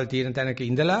මරියාදාවල් තියෙන තැනක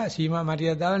ඉඳලා සීමා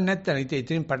මරියාදාවල් නැත්තන. ඉතින්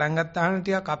ඉතින් පටන් ගත්තාම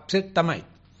ටිකක් අප්සෙට් තමයි.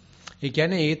 ඒ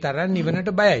කියන්නේ ඒ තරම්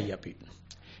නිවනට බයයි අපි.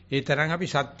 ඒ තරම් අපි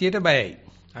සත්‍යයට බයයි.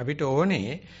 අපිට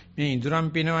ඕනේ මේ ඉඳුරම්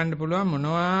පිනවන්න පුළුවන්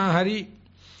මොනවා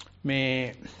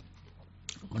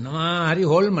හරි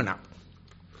හොල්මනක්.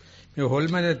 මේ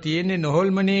හොල්මන තියෙන්නේ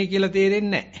නොහොල්මනේ කියලා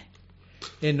තේරෙන්නේ නැහැ.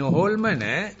 ඒ නොහොල්මන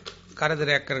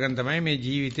කරදරයක් කරගෙන තමයි මේ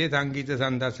ජීවිතේ සංගීත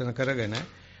සම්දර්ශන කරගෙන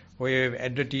ඔය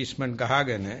ඇඩ්වර්ටයිස්මන්ට්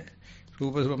ගහගෙන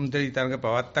රූප සම්ප්‍රදාය තරඟ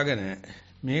පවත්වාගෙන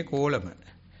මේ කෝලම.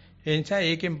 ඒ නිසා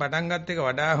ඒකෙන් පටන් ගන්න එක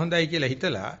වඩා හොඳයි කියලා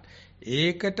හිතලා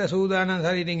ඒකට සූදානම්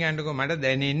ශරීරයෙන් යන්නකො මට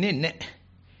දැනෙන්නේ නැහැ.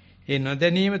 ඒ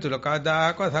නොදැනීම තුල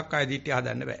කවදාකවත් සක්කාය දිට්ඨිය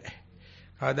හදන්න බෑ.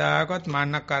 කවදාකවත්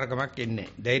මාන්නක්කාරකමක් එන්නේ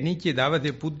නැහැ. දැනිච්ච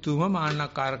දවසේ පුදුම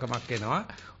මාන්නක්කාරකමක් එනවා.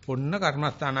 ඔන්න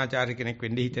කර්මස්ථානාචාර්ය කෙනෙක්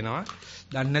වෙන්න හිතෙනවා.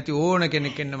 දන්නේ නැති ඕන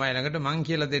කෙනෙක් එන්න මයි ළඟට මං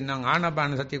කියලා දෙන්නම්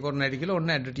ආනාපාන සතිය කරන හැටි කියලා ඔන්න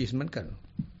ඇඩ්වර්ටයිස්මන්ට් කරනවා.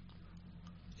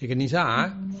 ඒක නිසා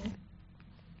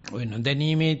ඔය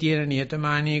නොදැනීමේ තියෙන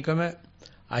නිහතමානීකම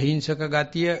අහිංසක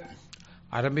ගතිය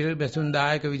අරඹිල් බැසුන්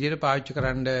දායක විදිහට පාවිච්චි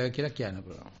කරන්න කියලා කියන්න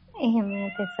පුළුවන්. එහෙම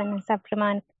තෙසන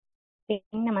සප්‍රමාණ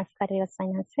නමස්කාර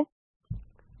වේවසයන්ස.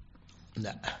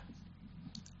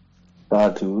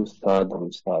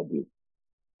 සාදු.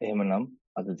 එහෙමනම්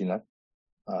අද දිනත්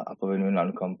අප වෙනුවෙන්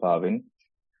අනුකම්පාවෙන්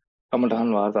කමඨහන්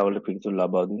වාර්තාවලට පිළිතුරු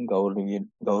ලබා දුන්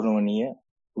ගෞරවනීය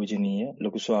පූජනීය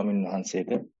ලොකු ස්වාමීන්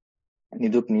වහන්සේට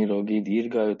නිදුක් නිරෝගී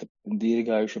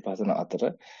දීර්ඝායුෂ පතන අතර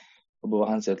ඔබ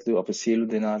වහන්සේත් අප සියලු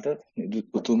දෙනාට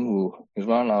උතුම් වූ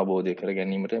නිර්වාණ අවබෝධය කර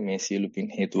ගැනීමට මේ සියලු පින්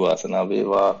හේතු වාසනා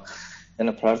වේවා යන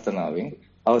ප්‍රාර්ථනාවෙන්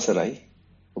අවසරයි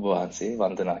ඔබ වහන්සේ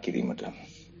වන්දනා කිරීමට.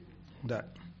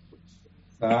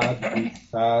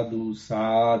 සාදු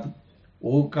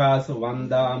ඕකාස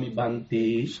වන්දාමි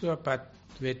බන්තේ සුවපත්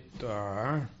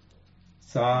වෙත්වා.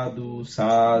 සාදු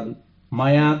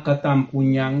මයා කතම්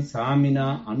පුඤ්ඤං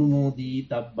සාමිනා අනුමෝදී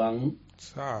තබ්බං.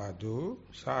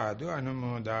 සාදු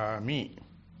අනුමෝදාමි.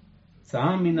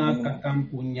 සාමිනා කතම්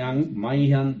පුඤ්ඤං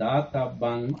මයිහං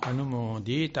දාතබ්බං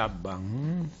අනුමෝදී තබ්බං.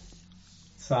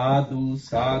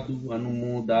 සාදු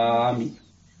අනුමෝදාමි.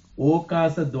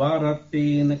 ඕකාස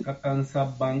ద్వාරත්තේන කතං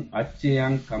සබ්බං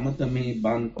අච්චයං කමතමේ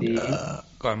බන්තේ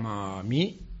කමාමි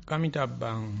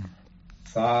කමිතබ්බං.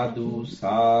 සාදු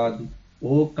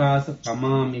ඕකාස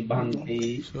කමාමි බන්තේ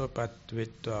සුවපත්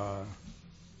වෙත්වා.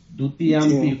 ဒုတိယံ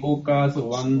පි ඕකාස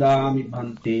වන්දාමි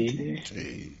බන්තේ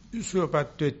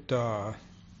සුවපත් වෙත්වා.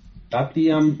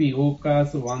 තතියම් පි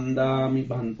ඕකාස වන්දාමි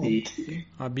බන්තේ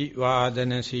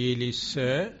අභිවාදන සීලිස්ස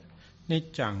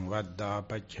නිච්ඡං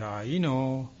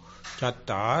වද්දාපච්චායිනෝ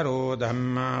චත්තාරෝ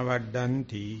ධම්මා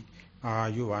වඩ්ඩಂತಿ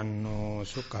ආයුවන්නෝ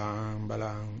සුඛං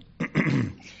බලං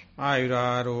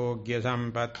ආයුරාෝග්‍ය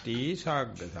සම්පatti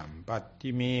සග්ග සම්පatti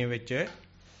මේවච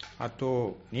අතෝ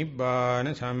නිබ්බාන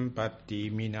සම්පatti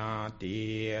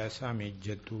මිනාතේ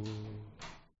සමිජ්ජතු.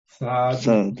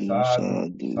 සාදු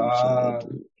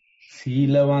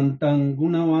සීලවන්තං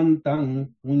ගුණවන්තං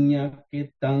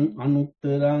පුඤ්ඤක්කෙත්තං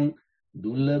අනුත්තරං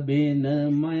දුල්ලබේන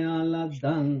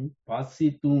මයාලද්දං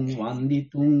පස්සිතුං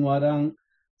වන්දිතුං වරං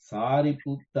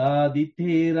සාරිපුත්තාදි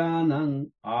තේරාණං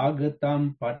ආගතම්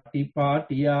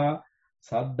පට්ටිපාටියා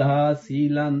සද්ධා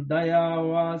සීලං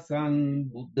දයාවාසං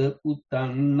බුද්ධ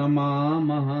පුත්තං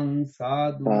නමාමහං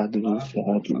සාදු සාදු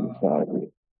සාදු සාදු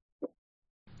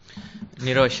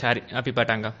නිරෝෂ් හරි අපි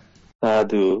පටන් ගමු.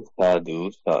 සාදු සාදු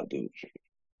සාදු.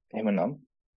 එහෙමනම්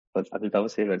අපි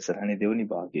දවසේ වැඩසටහනේ දෙවනි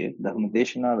භාගයේ ධර්ම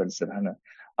දේශනා වැඩසටහන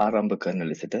ආරම්භ කරන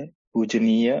ලෙසට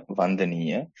පූජනීය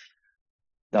වන්දනීය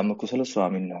ධම්මකුසල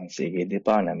ස්වාමීන් වහන්සේගේ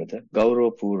දෙපා නැමෙත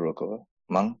ගෞරවපූර්වකව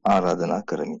මං ආරාධනා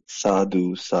කරමි. සාදු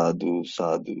සාදු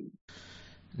සාදු.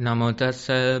 නමෝ තස්ස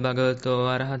භගවතෝ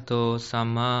අරහතෝ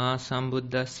සම්මා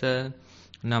සම්බුද්දස්ස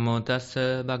නමෝ තස්ස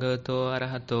භගවතෝ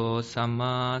අරහතෝ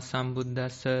සම්මා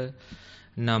සම්බුද්දස්ස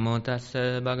නමෝ තස්ස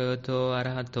භගවතෝ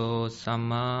අරහතෝ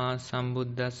සම්මා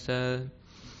සම්බුද්දස්ස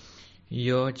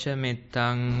යෝච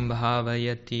මෙත්තං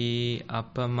භාවයති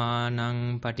අපමානං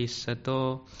පටිස්සතෝ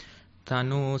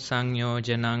තනු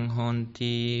සංයෝජනං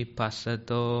හොಂತಿ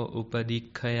පස්සතෝ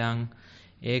උපදික්ඛයං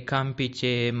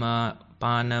ඒකම්පිචේම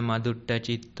පාන මදුට්ට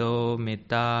චිත්තෝ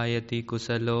මෙතායති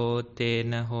කුසලෝ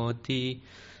තේන හෝති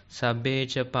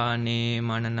සබ්බේච පානේ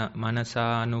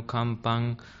මනසානුකම්පං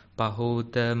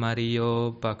පහූත මරියෝ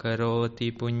පකරෝති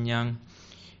පුඤ්ඤං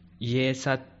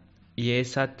යේ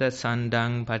සත්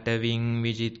සණ්ඩං පටවින්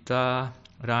විජිත්වා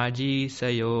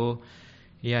රාජීසයෝ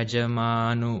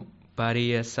යජමානු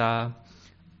පරියසා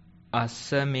අස්ස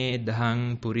මේධං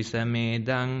පුරිස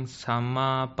මේධං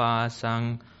සම්මාපාසං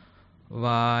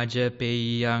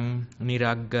වාජපෙය්‍යං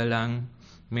නිරග්ගලං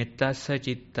මෙත්තස්ස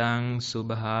චිත්තං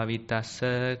සුභාවිතස්ස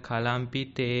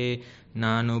කලම්පිතේ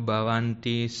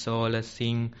නානුභවಂತಿ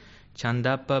සෝලසින්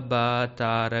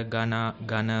චන්දප්පබාතාර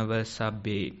ගණව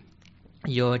සබ්බේ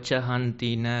යෝච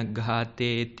හන්තින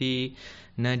ඝාතේති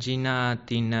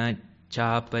නජිනාතින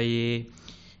චාපයේ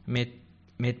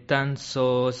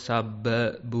මෙත්තන්සෝ සබ්බ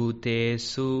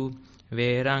භූතේසු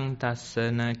වේරං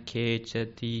තස්සන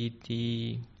කේචතිති.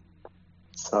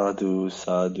 සාදු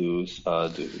සාදු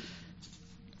සාදු.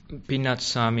 පින්වත්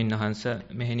ස්වාමීන් වහන්ස,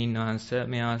 මෙහෙණින් වහන්ස,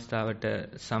 මේ අවස්ථාවට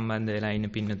සම්බන්ධ වෙලා ඉන්න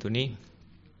පින්නතුනි,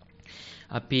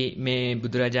 අපි මේ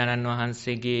බුදුරජාණන්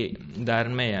වහන්සේගේ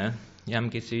ධර්මය යම්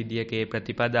කිසි විදියකේ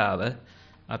ප්‍රතිපදාව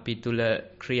අපි තුල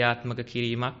ක්‍රියාත්මක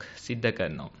කිරීමක් සිද්ධ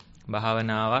කරනවා.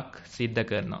 භාවනාවක් සිද්ධ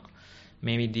කරනවා.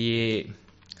 මේ විදිහේ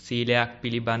සීලයක්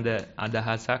පිළිබඳ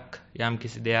අදහසක් යම්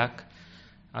කිසි දෙයක්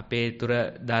අපේ තුර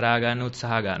දරා ගන්න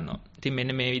උත්සාහ ගන්නවා. ඉතින්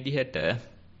මෙන්න මේ විදිහට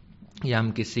යම්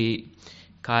කිසි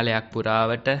කාලයක්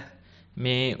පුරාවට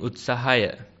මේ උත්සාහය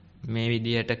මේ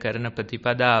විදිහට කරන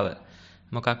ප්‍රතිපදාව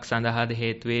මොකක් සඳහාද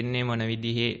හේතු වෙන්නේ, මොන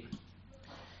විදිහේ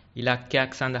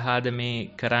ඉලක්කයක් සඳහාද මේ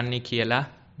කරන්නේ කියලා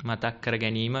මතක් කර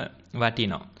ගැනීම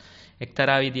වටිනවා.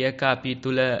 එක්තරා විදිහක අපි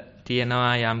තුල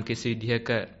තියෙනවා යම් කිසි විදිහක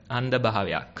අන්ධ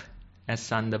භාවයක්, ඇස්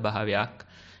අන්ධ භාවයක්,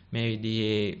 මේ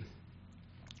විදිහේ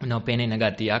නොපෙනෙන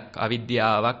ගතියක්,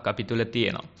 අවිද්‍යාවක් අපි තුල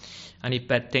තියෙනවා. අනිත්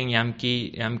පැත්තෙන්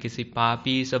යම් කිසි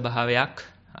පාපී ස්වභාවයක්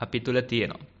අපි තුල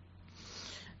තියෙනවා.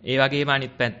 ඒ වගේම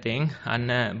අනිත් පැත්තෙන් අන්න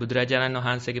බුදුරජාණන්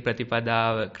වහන්සේගේ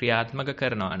ප්‍රතිපදාව ක්‍රියාත්මක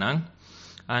කරනවා නම්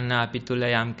අන්න අපි තුල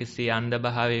යම් කිසි අන්ධ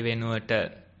භාවය වෙනුවට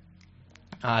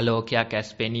ආලෝකයක්,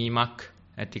 ඇස්පෙනීමක්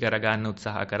ඇති කරගන්න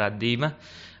උත්සාහ කරද්දීම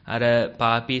අර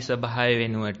පාපී ස්වභාවය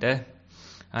වෙනුවට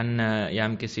අන්න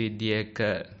යම් කිසි විදියක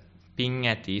පිං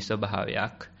ඇති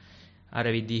ස්වභාවයක්, අර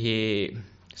විදිහේ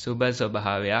සුබ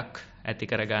ස්වභාවයක් ඇති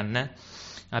කරගන්න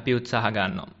අපි උත්සාහ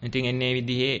ගන්නවා. ඉතින් එන්නේ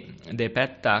විදිහේ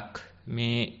දෙපැත්තක්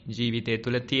මේ ජීවිතය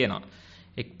තුළ තියෙනවා.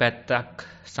 එක් පැත්තක්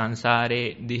සංසාරේ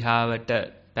දිහාවට,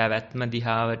 පැවැත්ම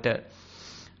දිහාවට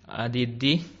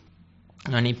අදිද්දී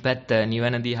අනිත් පැත්ත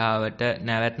නිවන දිහාවට,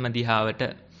 නැවැත්ම දිහාවට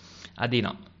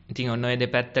අදිනවා. ඉතින් ඔන්න ඔය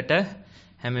දෙපැත්තට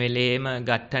හැම වෙලේම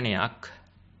ඝට්ටනයක්,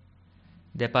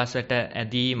 දෙපසට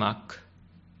ඇදීමක්,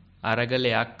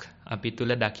 අරගලයක් අපි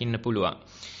තුල දකින්න පුළුවන්.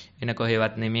 වෙන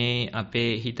කොහෙවත් නෙමේ,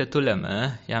 අපේ හිත තුලම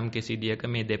යම් කිසි දියක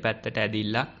මේ දෙපැත්තට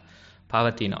ඇදිලා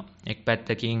පවතිනවා. එක්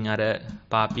පැත්තකින් අර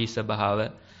පාපී ස්වභාව,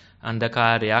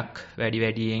 අන්ධකාරයක් වැඩි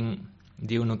වැඩියෙන්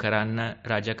දියුණු කරන්න,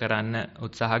 රජ කරන්න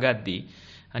උත්සාහ ගද්දී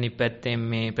අනිත් පැත්තෙන්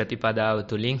මේ ප්‍රතිපදාව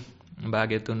තුලින්,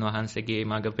 භාග්‍යතුන් වහන්සේගේ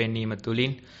මඟ පෙන්වීම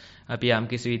තුලින් අපි යම්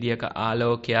කිසි විදියක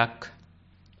ආලෝකයක්,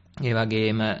 ඒ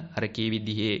වගේම අර කී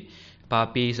විදිහේ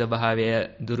පාපී ස්වභාවය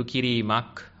දුරු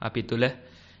කිරීමක් අපි තුල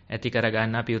ඇති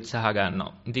කරගන්න අපි උත්සාහ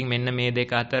ගන්නවා. ඉතින් මෙන්න මේ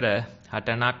දෙක අතර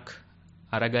හටනක්,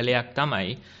 අරගලයක්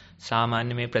තමයි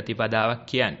සාමාන්‍ය මේ ප්‍රතිපදාවක්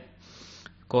කියන්නේ.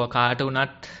 කාට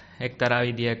වුණත් එක්තරා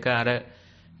විදියක අර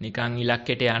නිකන්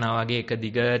ඉලක්කයට යනවා වගේ එක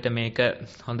දිගට මේක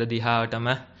හොඳ දිහාවටම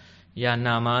යන්න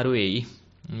අමාරු වෙයි.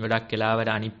 ගොඩක් වෙලාවට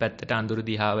අනිත් පැත්තට අඳුරු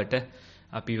දිහාවට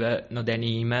අපිව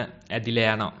නොදැනීම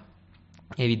ඇදිලා යනවා.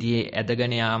 ඒ විදිහේ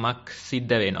ඇදගෙන යාමක්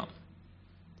සිද්ධ වෙනවා.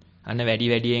 අන්න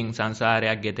වැඩි වැඩියෙන්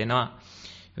සංසාරයක් ගෙතෙනවා.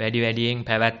 වැඩි වැඩියෙන්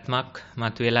පැවැත්මක්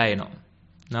මතුවලා එනවා.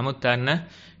 නමුත් අන්න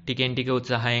ටිකෙන් ටික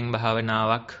උත්සාහයෙන්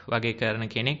භාවනාවක් වගේ කරන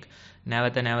කෙනෙක්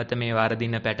නැවත නැවත මේ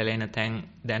වර්ධින පැටලෙන තැන්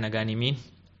දැනගනිමින්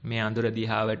මේ අඳුර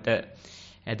දිහාවට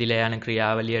ඇදිලා යන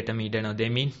ක්‍රියාවලියට ඉඩ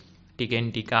නොදෙමින් ටිකෙන්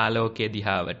ටික ආලෝකයේ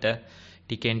දිහාවට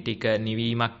ටිකෙන් ටික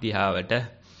නිවීමක් දිහාවට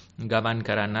ගමන්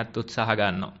කරන්නත් උත්සාහ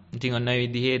ගන්නවා. ඉතින් ඔන්න ඔය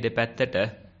විදිහේ දෙපැත්තට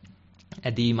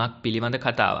ඇදීමක් පිළිබඳ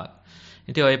කතාවක්.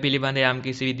 ඉතින් ඔය පිළිබඳ යම්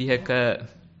කිසි විදිහක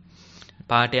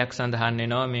පාඩයක් සඳහන්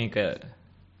වෙනවා. මේක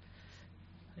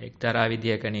එක්තරා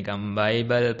විදිහක නිකම්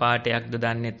බයිබල් පාඩයක්ද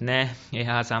දන්නෙත් නැහැ.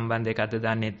 එහා සම්බන්ධ එකක්ද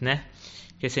දන්නෙත් නැහැ.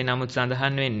 කෙසේ නමුත්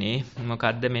සඳහන් වෙන්නේ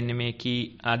මොකද්ද මෙන්න මේ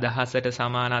කී අදහසට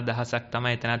සමාන අදහසක්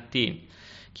තමයි එතනක් තියෙන්නේ.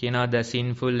 කියනවා the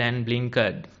sinful and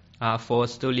blinkered are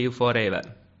forced to live forever.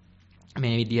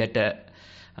 මේ විදිහට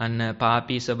අන්න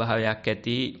පාපී ස්වභාවයක්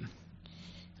ඇති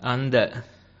අන්ධ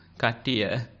කට්ටිය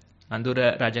අඳුර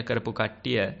රජ කරපු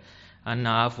කට්ටිය අන්න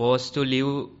are forced to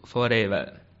live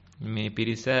forever. මේ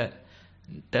පිරිසට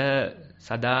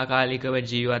සදාකාලිකව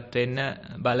ජීවත් වෙන්න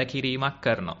බල කිරීමක්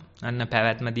කරනවා. අන්න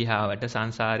පැවැත්ම දිහාවට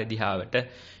සංසාරේ දිහාවට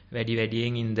වැඩි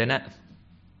වැඩියෙන් ඉන්ධන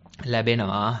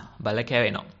ලැබෙනවා බල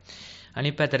කැවෙනවා.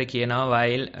 අනිත් පැත්තට කියනවා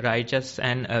while righteous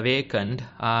and awakened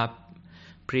are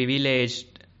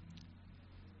privileged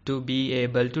to be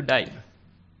able to die.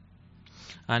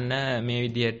 අන්න මේ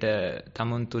විදිහට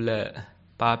තමුන් තුල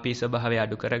පාපී ස්වභාවය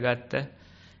අඩු කරගත්ත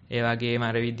ඒ වගේම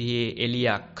අර විදිහේ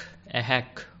එලියක්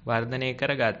ඇහැක් වර්ධනය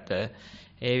කරගත්ත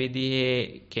ඒ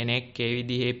විදිහේ කෙනෙක් ඒ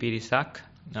විදිහේ පිරිසක්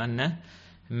අන්න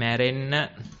මැරෙන්න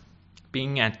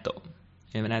පිං ඇත්තෝ.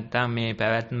 එහෙම නැත්නම් මේ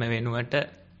පැවැත්ම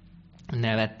වෙනුවට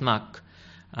නැවැත්මක්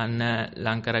අන්න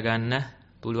ලං කරගන්න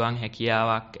පුළුවන්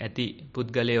හැකියාවක් ඇති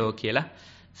පුද්ගලයෝ කියලා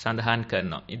සඳහන්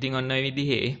කරනවා. ඉතින් ඔන්න ඔය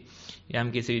විදිහේ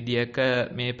යම් කිසි විදියක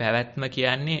මේ පැවැත්ම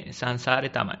කියන්නේ සංසාරේ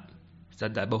තමයි.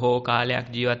 බොහෝ කාලයක්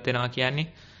ජීවත් වෙනවා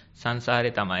කියන්නේ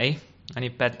සංසාරේ තමයි.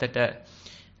 අනිත් පැත්තට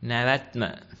නැවැත්ම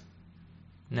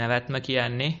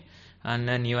කියන්නේ අන්න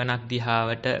නිවනක්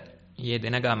දිහාවට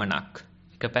යෙදෙන ගමනක්.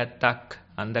 එක පැත්තක්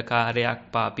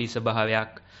අන්ධකාරයක් පාපී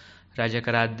ස්වභාවයක් රජ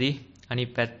කරද්දී අනිත්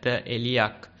පැත්ත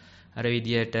එලියක් අර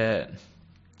විදියට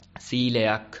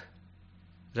සීලයක්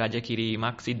රජ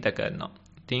කිරීමක් සිද්ධ කරනවා.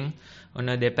 ඉතින්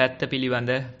ඔන්න දෙපැත්ත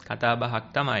පිළිබඳ කතා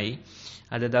බහක් තමයි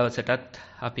අද දවසටත්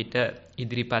අපිට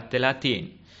ඉදිරිපත් වෙලා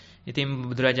තියෙන්නේ. ඉතින්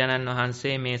බුදුරජාණන්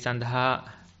වහන්සේ මේ සඳහා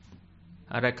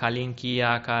අර කලින් කී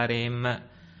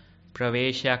ආකාරයෙන්ම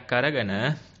ප්‍රවේශයක්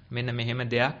අරගෙන මෙන්න මෙහෙම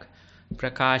දෙයක්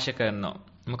ප්‍රකාශ කරනවා.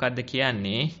 මොකද්ද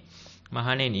කියන්නේ?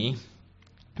 මහණෙනි,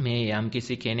 මේ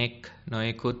යම්කිසි කෙනෙක්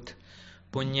නොයෙකුත්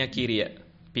පුණ්‍ය කිරිය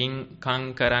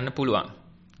පින්කම් කරන්න පුළුවන්.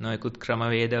 නොයෙකුත්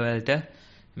ක්‍රමවේදවලට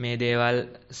මේ දේවල්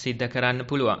සිද්ධ කරන්න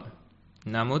පුළුවන්.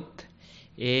 නමුත්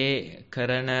ඒ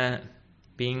කරන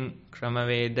පින්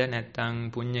ක්‍රමවේද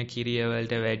නැත්නම් පුණ්‍ය කිරිය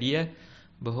වලට වැඩිය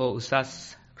බොහෝ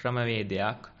උසස්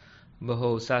ක්‍රමවේදයක්,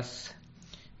 බොහෝ උසස්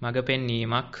මඟ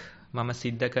පෙන්වීමක් මම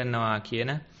සිද්ධ කරනවා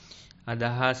කියන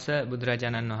අදහස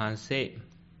බුදුරජාණන් වහන්සේ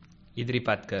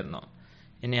ඉදිරිපත් කරනවා.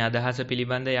 එනේ අදහස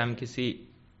පිළිබඳ යම්කිසි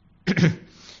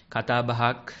කතා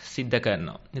බහක් සිද්ධ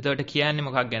කරනවා. එතකොට කියන්නේ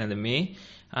මොකක් ගැනද මේ?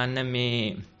 අන්න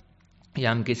මේ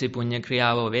යම්කිසි පුණ්‍ය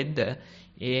ක්‍රියාව වෙද්ද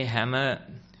ඒ හැම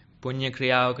පුණ්‍ය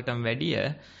ක්‍රියාවකටම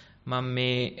වැඩිය මම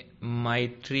මේ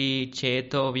මෛත්‍රී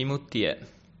චේතෝ විමුක්තිය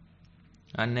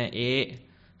අන්න ඒ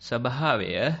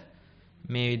ස්වභාවය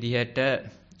මේ විදිහට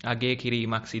අගය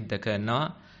කිරීමක් සිද්ධ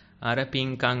කරනවා. අර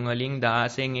පින්කම් වලින්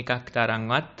 16න් එකක්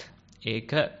තරම්වත්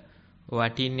ඒක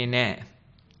වටින්නේ නැහැ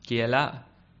කියලා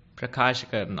ප්‍රකාශ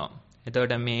කරනවා.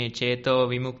 එතකොට මේ චේතෝ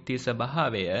විමුක්ති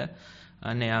ස්වභාවය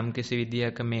අන්න යම් කිසි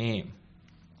විදියක මේ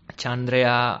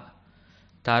චන්ද්‍රයා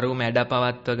තරු මැඩ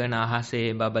පවත්වගෙන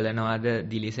අහසේ බබලනවද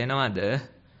දිලිසෙනවද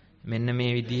මෙන්න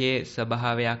මේ විදිහේ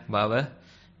ස්වභාවයක් බව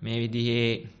මේ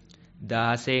විදිහේ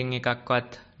 16න්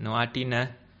එකක්වත් නොවටින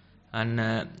අන්න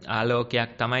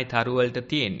ආලෝකයක් තමයි තරු වලට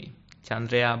තියෙන්නේ.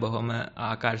 චන්ද්‍රයා බොහොම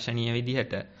ආකර්ශනීය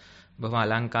විදිහට බොහොම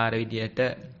අලංකාර විදිහට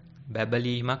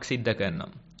බැබලීමක් සිද්ධ කරනවා.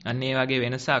 අන්න ඒ වගේ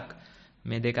වෙනසක්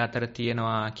මේ දෙක අතර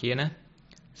තියෙනවා කියන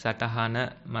සටහන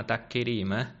මතක්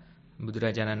කිරීම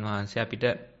බුදුරජාණන් වහන්සේ අපිට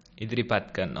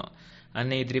ඉදිරිපත් කරනවා.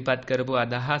 අන්න ඉදිරිපත් කරපු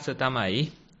අදහස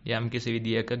තමයි යම්කිසි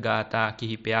විදියක ගාථා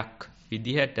කිහිපයක්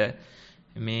විදිහට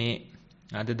මේ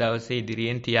අද දවසේ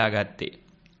ඉදිරියෙන් තියාගත්තේ.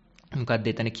 මොකක්ද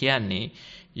එතන කියන්නේ?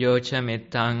 යෝච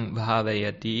මෙත්තං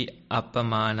භාවයති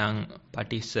අපමානං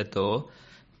පටිස්සතෝ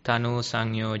තනු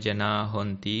සංයෝජනා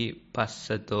හොಂತಿ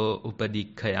පස්සතෝ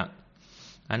උපදික්ඛයං.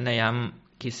 අන්න යම්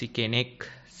කිසි කෙනෙක්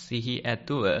සිහි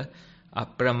ඇතුව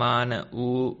අප්‍රමාණ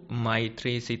වූ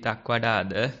මෛත්‍රී සිතක්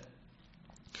වඩාද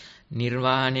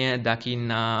නිර්වාණය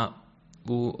දකින්නා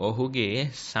වූ ඔහුගේ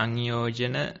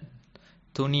සංයෝජන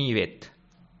තුනී වෙත්.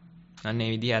 අන්න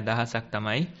ඒ විදිහ අදහසක්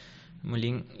තමයි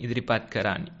මුලින් ඉදිරිපත්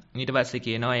කරන්නේ. ඊට පස්සේ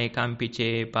කියනවා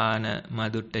ඒකම්පිචේ පාන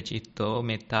මදුට්ට චිත්තෝ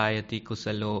මෙත්තායති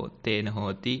කුසලෝ තේන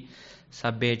හෝති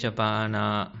සබ්බේච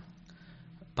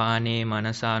පානේ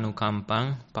මනසානුකම්පං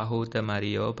පහූත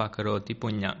මරියෝ පකරෝති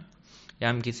පුඤ්ඤං.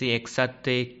 යම් කිසි එක්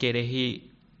සත්වයෙක් කෙරෙහි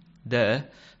ද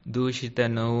දූෂිත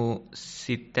නොවූ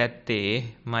සිත් ඇත්තේ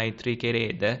මෛත්‍රී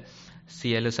කෙරේද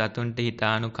සියලු සතුන්ට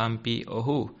හිතානුකම්පී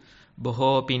ඔහු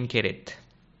බොහෝ පින් කෙරෙත්.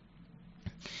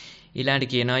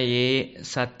 ඊළඟට කියනවා යේ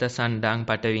සත්ත සණ්ඩං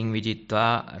පටවින්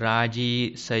විජිත්වා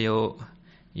රාජීසයෝ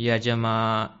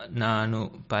යජමානානු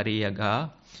පරියගා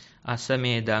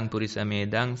අසමේදං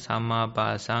පුරිසමේදං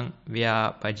සම්මාපාසං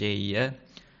ව්‍යාපජෙය්‍ය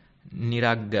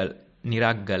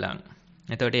නිරග්ගලං.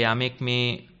 එතකොට යමෙක් මේ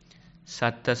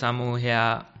සත්ත්ව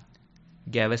සමූහයා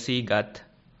ගැවසීගත්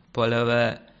පොළව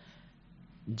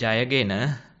ජයගෙන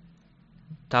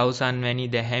තවුසන් වැනි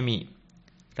දැහැමි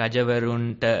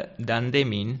රජවරුන්ට දන්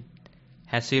දෙමින්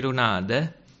හැසිරුණාද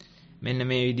මෙන්න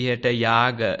මේ විදිහට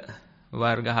යාග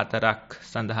වර්ග 4ක්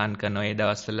සඳහන් කරන ඒ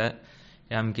දවස්වල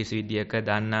යම් කිසි විදියක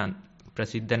දන්නා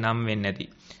ප්‍රසිද්ධ නම් වෙන්නේ නැති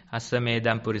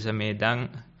අස්සමේදම් පුරිසමේදම්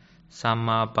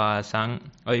සම්මාපාසං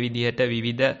ඔය විදිහට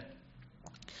විවිධ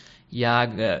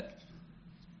යාග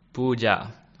පූජා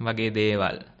වගේ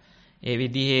දේවල් ඒ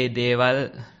විදිහේ දේවල්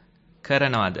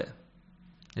කරනවද?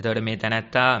 එතකොට මේ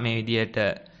තැනැත්තා මේ විදිහට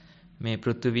මේ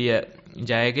පෘථුවිය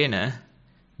ජයගෙන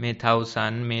මේ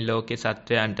තවුසන් මේ ලෝකේ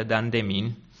සත්වයන්ට දන් දෙමින්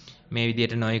මේ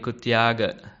විදිහට නොයෙකුත් යාග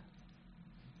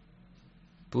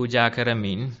පූජා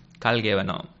කරමින් කල්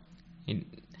ගෙවනවා.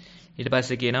 ඊට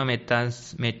පස්සේ කියනවා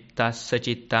මෙත්තස්ස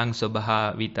චිත්තං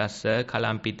සබහාවිතස්ස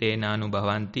කලම්පිතේන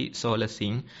අනුභවಂತಿ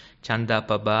සෝලසින්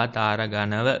චන්දපබා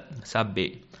තාරගණව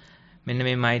සබ්බේ. මෙන්න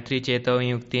මේ මෛත්‍රී චේතෝ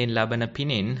විමුක්තියෙන් ලබන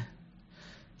පිනෙන්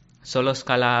සොලොස්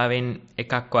කලාවෙන්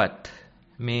එකක්වත්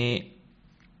මේ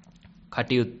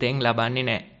කටයුත්තෙන් ලබන්නේ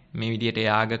නැහැ. මේ විදියට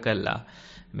යාග කළා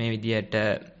මේ විදියට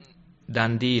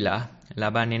දන් දීලා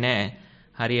ලබන්නේ නැහැ.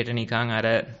 හරියට නිකන් අර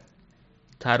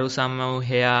තරු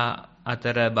සමූහයා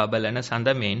අතර බබලන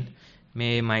සඳමෙන්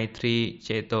මේ මෛත්‍රී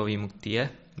චේතෝ විමුක්තිය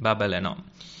බබලනවා.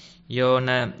 යෝන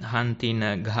හන්තින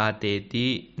ඝාතේති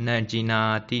න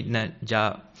ජිනාති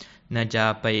න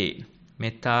ජාපේ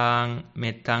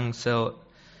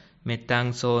මෙත්තං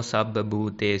සෝ සබ්බ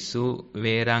භූතේසු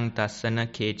වේරං තස්සන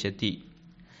කේචති.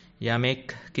 යමෙක්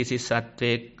කිසි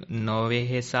සත්වෙක්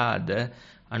නොවෙහෙසාද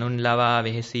අනුන් ලවා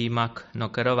වෙහෙසීමක්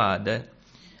නොකරවාද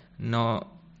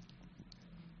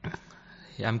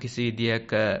යම් කිසි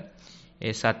විදියක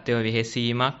ඒ සත්වය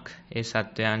වෙහෙසීමක් ඒ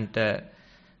සත්වයන්ට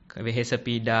වෙහෙස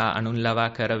පීඩා අනුන් ලවා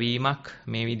කරවීමක්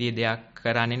මේ විදිහේ දෙයක්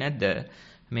කරන්නේ නැද්ද?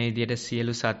 මේ විදිහට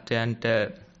සියලු සත්වයන්ට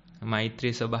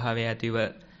මෛත්‍රී ස්වභාවය ඇතිව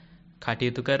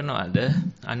කටයුතු කරනවාද?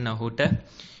 අන්න ඔහුට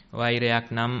වෛරයක්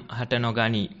නම් හට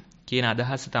නොගනී කියන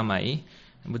අදහස තමයි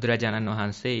බුදුරජාණන්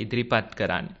වහන්සේ ඉදිරිපත්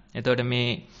කරන්නේ. එතකොට මේ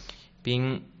පින්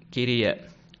කිරිය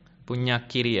පුණ්‍යක්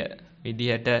කිරිය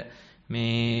විදිහට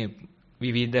මේ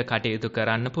විවිධ කටයුතු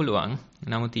කරන්න පුළුවන්.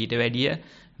 නමුත් ඊට වැඩිය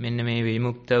මෙන්න මේ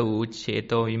විමුක්ත වූ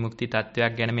චේතෝ විමුක්ති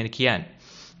තත්වයක් ගැන මෙතන කියන්නේ.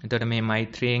 එතකොට මේ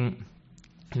මෛත්‍රියෙන්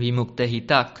විමුක්ත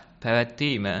හිතක්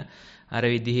පැවැත්වීම අර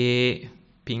විදිහේ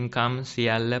පින්කම්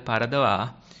සියල්ල පරදවා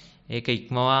ඒක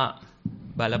ඉක්මවා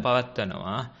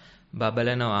බලපවත්වනවා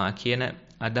බබලනවා කියන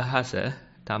අදහස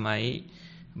තමයි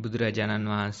බුදුරජාණන්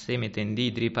වහන්සේ මෙතෙන්දී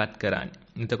ඉදිරිපත් කරන්නේ.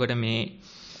 එතකොට මේ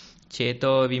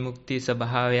චේතෝ විමුක්ති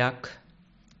ස්වභාවයක්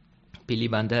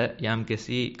පිළිබඳ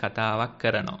යම්කිසි කතාවක්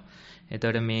කරනවා.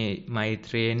 එතකොට මේ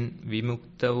මෛත්‍රියෙන්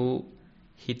විමුක්ත වූ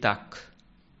හිතක්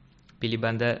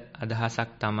පිළිබඳ අදහසක්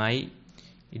තමයි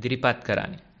ඉදිරිපත්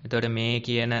කරන්නේ. එතකොට මේ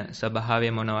කියන ස්වභාවය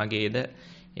මොන වගේද?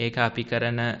 ඒක අපි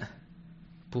කරන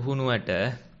පුහුණුවට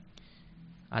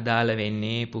අදාළ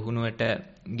වෙන්නේ පුහුණුවට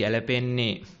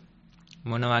ගැලපෙන්නේ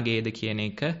මොන වගේද කියන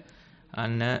එක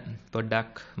අන්න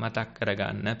පොඩ්ඩක් මතක්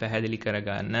කරගන්න, පැහැදිලි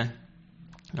කරගන්න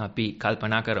අපි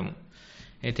කල්පනා කරමු.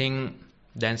 ඉතින්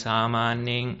දැන්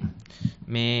සාමාන්‍යයෙන්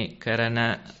මේ කරන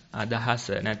අදහස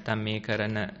නැත්තම් මේ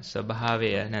කරන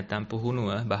ස්වභාවය නැත්තම් පුහුණුව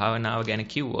භාවනාව ගැන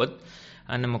කිව්වොත්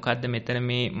අන්න මොකද්ද මෙතන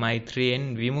මේ මෛත්‍රියෙන්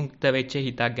විමුක්ත වෙච්ච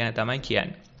හිතක් ගැන තමයි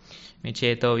කියන්නේ. මේ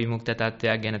චේතෝ විමුක්ත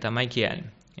තත්වයක් ගැන තමයි කියන්නේ.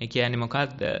 ඒ කියන්නේ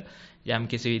මොකද්ද? යම්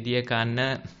කිසි විදියක අන්න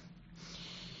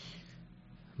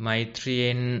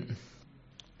මෛත්‍රියෙන්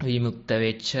විමුක්ත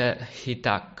වෙච්ච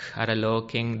හිතක්, අර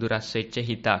ලෝකෙන් දුරස් වෙච්ච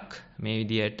හිතක්, මේ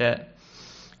විදියට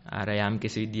අර යම්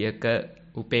කිසි විදියක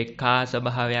උපේක්ඛා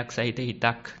ස්වභාවයක් සහිත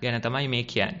හිතක් ගැන තමයි මේ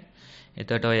කියන්නේ.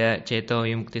 එතකොට ඔය චේතෝ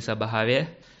විමුක්ති ස්වභාවය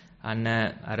අන්න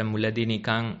අර මුලදී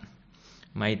නිකන්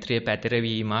මෛත්‍රිය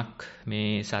පැතිරවීමක්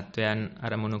මේ සත්වයන්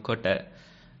අරමුණු කොට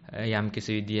යම්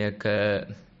කිසි විදියක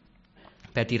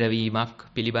පැතිරවීමක්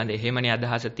පිළිබඳ එහෙමනේ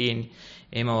අදහස තියෙන්නේ.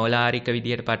 එහෙම ඕලාරික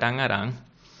විදියට පටන් අරන්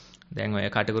දැන් ඔය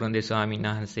කටුකුරුන්දේ ස්වාමීන්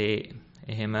වහන්සේ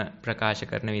එහෙම ප්‍රකාශ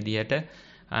කරන විදියට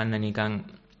අන්න නිකන්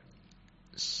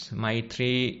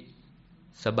මෛත්‍රී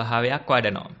ස්වභාවයක්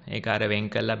වඩනවා. ඒක අර වෙන්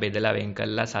කළා බෙදලා වෙන්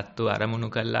කළා සත්තු අරමුණු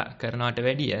කළා කරනවට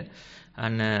වැඩිය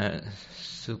අන්න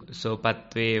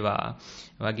සෝපත් වේවා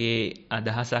වගේ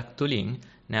අදහසක් තුලින්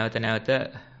නැවත නැවත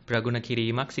ප්‍රගුණ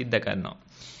කිරීමක් සිද්ධ කරනවා.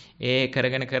 ඒ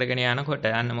කරගෙන යනකොට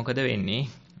අන්න මොකද වෙන්නේ?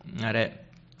 අර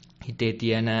හිතේ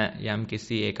තියෙන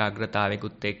යම්කිසි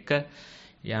ඒකාග්‍රතාවයකුත් එක්ක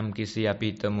යම්කිසි අපි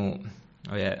හිතමු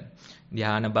ඔය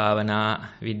ධ්‍යාන භාවනා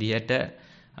විදිහට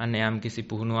අන්න යම්කිසි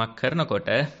පුහුණුවක් කරනකොට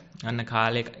අන්න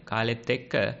කාලෙත්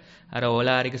එක්ක අර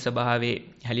ඕලාරික ස්වභාවයේ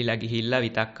හැලිලා ගිහිල්ලා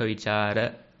විතක්ක ਵਿਚාර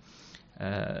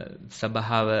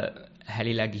ස්වභාව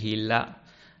හැලිලා ගිහිල්ලා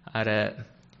අර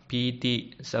පීති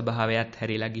ස්වභාවයත්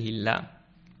හැරිලා ගිහිල්ලා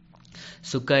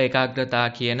සුඛ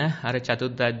ඒකාග්‍රතාව කියන අර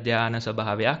චතුත්ථ ධානය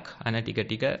ස්වභාවයක් අන ටික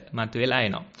ටික මතුවලා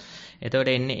එනවා. එතකොට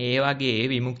එන්නේ ඒ වගේ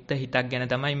විමුක්ත හිතක් ගැන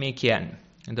තමයි මේ කියන්නේ.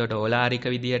 එතකොට ඕලාරික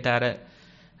විදියට අර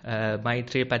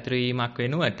මෛත්‍රී පැතිරීමක්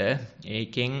වෙනුවට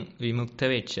ඒකෙන් විමුක්ත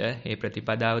වෙච්ච ඒ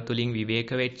ප්‍රතිපදාව තුලින් විවේක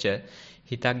වෙච්ච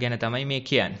හිතක් ගැන තමයි මේ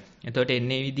කියන්නේ. එතකොට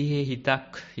එන්නේ විදිහේ හිතක්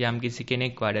යම් කිසි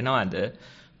කෙනෙක් වඩනවද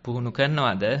පුහුණු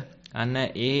කරනවද අන්න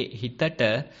ඒ හිතට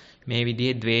මේ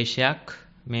විදිහේ ද්වේෂයක්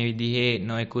මේ විදිහේ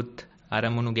නොයෙකුත්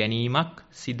අරමුණු ගැනීමක්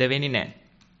සිද්ධ වෙන්නේ නැහැ.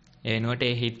 ඒ වෙනුවට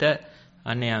ඒ හිත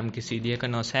අන්න යම් කිසි විදිහක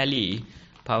නොසැලී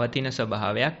පවතින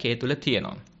ස්වභාවයක් ඒ තුල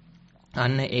තියෙනවා.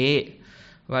 අන්න ඒ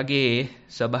වගේ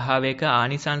ස්වභාවයක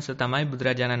ආනිසංස තමයි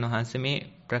බුදුරජාණන් වහන්සේ මේ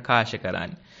ප්‍රකාශ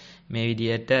කරන්නේ. මේ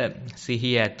විදිහට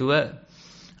සිහිය ඇතුව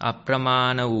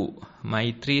අප්‍රමාණ වූ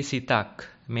මෛත්‍රී සිතක්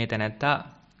මේ තැනැත්තා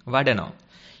වඩනවා.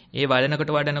 ඒ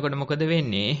වඩනකොට මොකද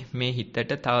වෙන්නේ? මේ හිතට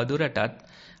තවදුරටත්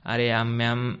අර යම්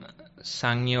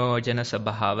සංයෝජන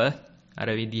ස්වභාව අර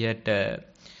විදිහට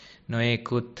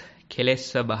නොයෙකුත් කෙලෙස්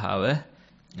ස්වභාව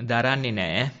දරන්නේ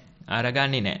නැහැ,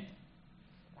 අරගන්නේ නැහැ.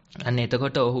 අන්න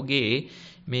එතකොට ඔහුගේ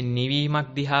මේ නිවීමක්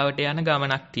දිහාවට යන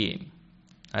ගමනක් තියෙනවා.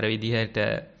 අර විදිහට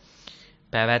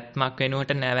පැවැත්මක්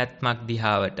වෙනුවට නැවැත්මක්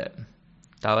දිහාවට,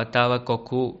 තව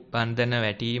කොකු බන්ධන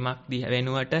වැටීමක්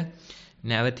වෙනුවට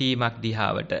නැවතීමක්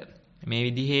දිහාවට, මේ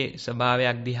විදිහේ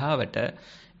ස්වභාවයක් දිහාවට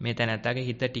මේ තැනැත්තගේ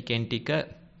හිත ටිකෙන් ටික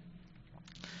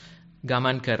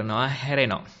ගමන් කරනවා,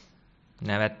 හැරෙනවා.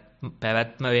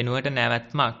 පැවැත්ම වෙනුවට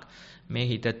නැවැත්මක් මේ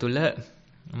හිත තුල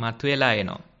මතුවලා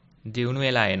එනවා, දියුණු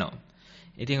වෙලා එනවා.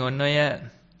 ඉතින් ඔන්න ඔය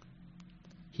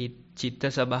චිත්ත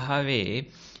ස්වභාවයේ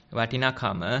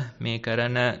වටිනාකම මේ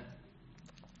කරන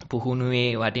පුහුණුවේ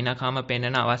වටිනාකම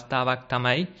පෙන්වන අවස්ථාවක්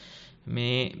තමයි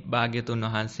මේ භාග්‍යතුන්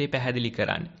වහන්සේ පැහැදිලි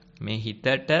කරන්නේ. මේ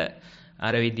හිතට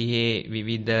අර විදිහේ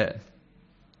විවිධ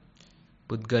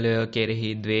පුද්ගලයෝ කෙරෙහි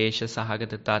ද්වේෂ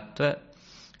සහගත තත්ත්ව,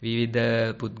 විවිධ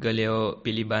පුද්ගලයෝ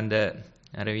පිළිබඳ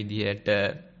අර විදිහට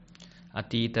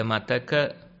අතීත මතක,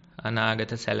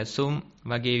 අනාගත සැලසුම්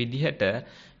වගේ විදිහට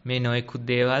මේ නොයෙකුත්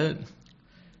දේවල්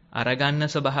අරගන්න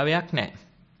ස්වභාවයක් නැහැ.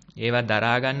 ඒවා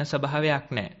දරා ගන්න ස්වභාවයක්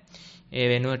නැහැ. ඒ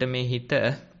වෙනුවට මේ හිත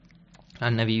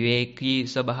අන්න විවේකී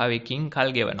ස්වභාවයකින් කල්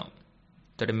ගෙවනවා.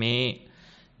 එතකොට මේ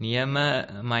නියම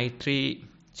මෛත්‍රී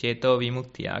චේතෝ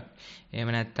විමුක්තියක්, එහෙම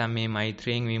නැත්නම් මේ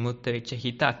මෛත්‍රියෙන් විමුක්ත වෙච්ච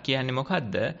හිතක් කියන්නේ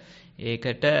මොකද්ද?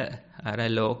 ඒකට අර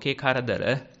ලෝකේ කරදර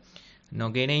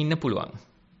නොගෙන ඉන්න පුළුවන්.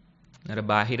 අර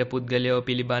බාහිර පුද්ගලයෝ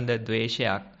පිළිබඳ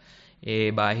ද්වේෂයක්, ඒ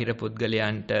බාහිර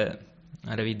පුද්ගලයන්ට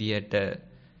අර විදියට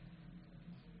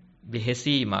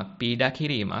වෙහෙසීමක්, පීඩා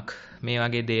කිරීමක්, මේ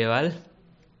වගේ දේවල්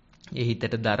ඒ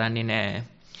හිතට දරන්නේ නැහැ,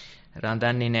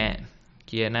 රඳන්නේ නැහැ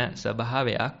කියන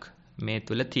ස්වභාවයක් මේ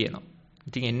තුල තියෙනවා.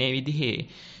 ඉතින් එන්නේ විදිහේ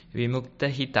විමුක්ත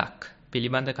හිතක්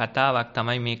පිළිබඳ කතාවක්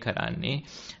තමයි මේ කරන්නේ.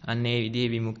 අන්න ඒ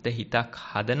විදිහේ විමුක්ත හිතක්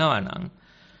හදනවා නම්,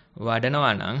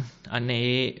 වඩනවා නම් අන්න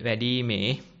ඒ වැඩිීමේ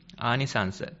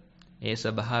ආනිසංස, ඒ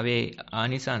ස්වභාවයේ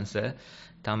ආනිසංස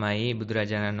තමයි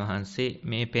බුදුරජාණන් වහන්සේ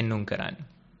මේ පෙන්눔 කරන්නේ.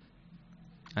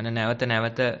 අන්න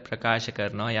නැවත ප්‍රකාශ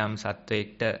කරනවා යම්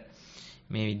සත්වයකට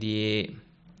මේ විදිහේ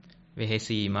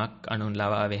වෙහෙසීමක්, අනුන්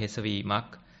ලවා වෙහෙසවීමක්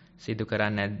සිදු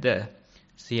කරන්නේ නැද්ද?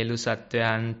 සියලු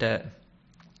සත්වයන්ට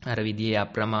අර විදිහේ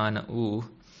අප්‍රමාණ වූ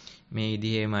මේ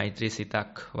විදිහේ මෛත්‍රී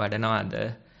සිතක් වඩනවාද?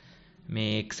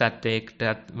 මේ එක්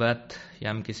සත්වයකටවත්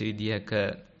යම් කිසි විදිහක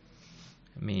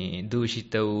මේ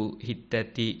දූෂිත වූ හිත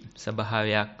ඇති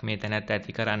ස්වභාවයක් මේ තැනත්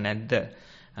ඇති කරන්නේ නැද්ද?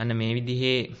 අන්න මේ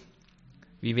විදිහේ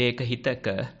විවේක හිතක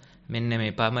මෙන්න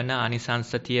මේ පමණ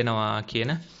අනිසංස තියනවා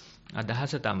කියන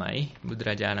අදහස තමයි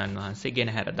බුදුරජාණන් වහන්සේ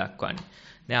ගෙනහැර දක්වන්නේ.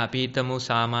 දැන් අපි හිතමු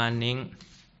සාමාන්‍යයෙන්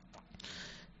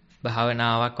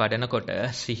භාවනාවක් වඩනකොට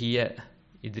සිහිය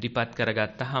ඉදිරිපත්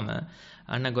කරගත්තාම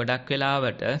අන්න ගොඩක්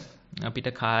වෙලාවට අපිට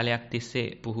කාලයක්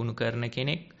තිස්සේ පුහුණු කරන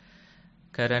කෙනෙක්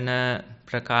කරන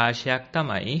ප්‍රකාශයක්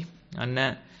තමයි අන්න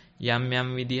යම්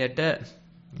විදිහට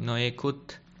නොයෙකුත්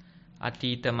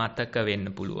අතීත මතක වෙන්න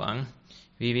පුළුවන්.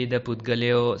 විවිධ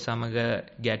පුද්ගලයෝ සමග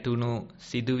ගැටුණු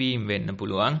සිදුවීම් වෙන්න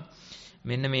පුළුවන්.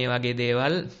 මෙන්න මේ වගේ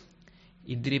දේවල්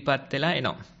ඉදිරිපත් වෙලා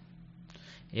එනවා.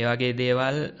 ඒ වගේ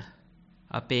දේවල්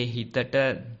අපේ හිතට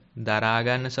දරා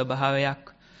ගන්න ස්වභාවයක්,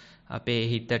 අපේ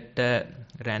හිතට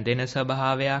රැඳෙන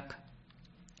ස්වභාවයක්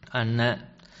අන්න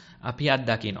අපි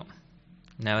අත්දකිනවා.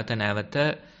 නැවත නැවත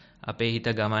අපේ හිත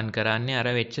ගමන් කරන්නේ අර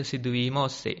වෙච්ච සිදුවීම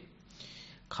ඔස්සේ.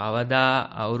 කවදා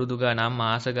අවුරුදු ගණන්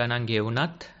මාස ගණන්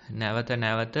ගෙවුනත් නැවත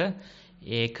නැවත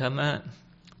ඒකම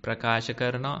ප්‍රකාශ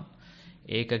කරනවා,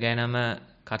 ඒක ගැනම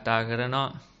කතා කරනවා,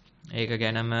 ඒක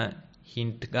ගැනම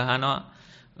හින්ට් ගහනවා.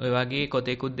 ඔය වගේ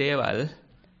කොතෙකුත් දේවල්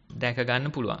දැක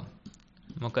ගන්න පුළුවන්.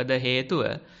 මොකද හේතුව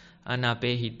අන්න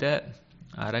අපේ හිත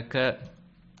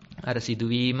අර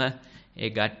සිදුවීම, ඒ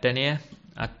ඝට්ටණය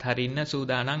අත්හරින්න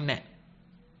සූදානම් නැහැ.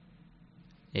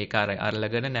 ඒක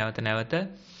අරලගෙන නැවත නැවත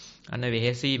අන්න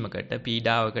වෙහෙසීමකට,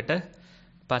 පීඩාවකට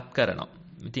පත් කරනවා.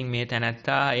 ඉතින් මේ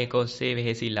තැනැත්තා ඒක ඔස්සේ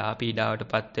වෙහෙසිලා පීඩාවට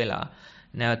පත් වෙලා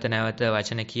නැවත නැවත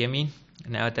වචන කියමින්,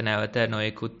 නැවත නැවත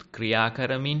නොයෙකුත් ක්‍රියා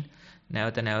කරමින්,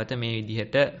 නැවත නැවත මේ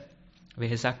විදිහට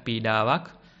වෙහෙසක් පීඩාවක්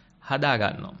හදා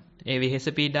ගන්නවා. ඒ වෙහෙස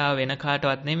පීඩාව වෙන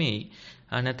කාටවත් නෙමෙයි.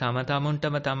 අන්න තම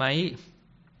තමුන්ටම තමයි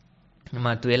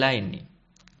මතුවලා ඉන්නේ.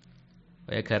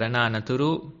 ඔය කරන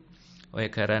අනතුරු, ඔය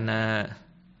කරන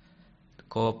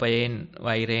කෝපයෙන්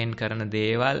වෛරයෙන් කරන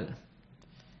දේවල්,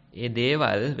 ඒ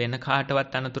දේවල් වෙන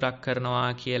කාටවත් අනතුරක් කරනවා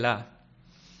කියලා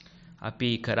අපි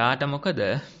කරාට මොකද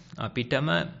අපිටම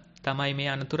තමයි මේ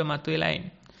අනතුර මතුවලා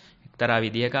ඉන්නේ. එක්තරා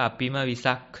විදියක අපිම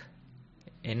විසක්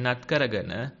එන්නත්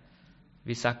කරගෙන,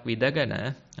 විසක් විදගෙන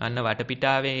අන්න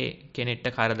වටපිටාවේ කෙනෙක්ට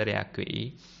කරදරයක් වෙයි,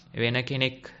 වෙන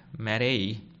කෙනෙක් මැරෙයි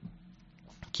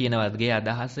කියන වගේ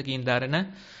අදහසකින් දරන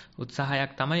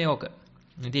උත්සාහයක් තමයි ඕක.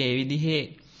 ඉතින් ඒ විදිහේ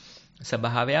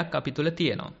ස්වභාවයක් අපි තුල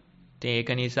තියෙනවා. ඉතින් ඒක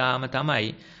නිසාම තමයි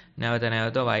නැවත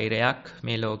නැවත වෛරයක්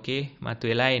මේ ලෝකේ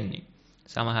මතුවලා එන්නේ.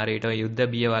 සමහර විට යුද්ධ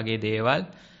බිය වගේ දේවල්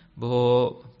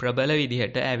බොහෝ ප්‍රබල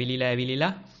විදිහට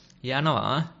ඇවිලිලා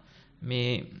යනවා. මේ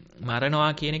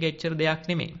මරණවා කියන එක එච්චර දෙයක්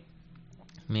නෙමෙයි.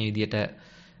 මේ විදිහට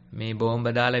මේ බෝම්බ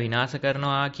දාලා විනාශ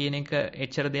කරනවා කියන එක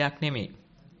එච්චර දෙයක් නෙමෙයි.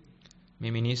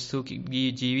 මේ මිනිස්සුගේ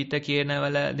ජීවිත කියන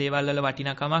දේවල් වල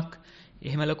වටිනකමක්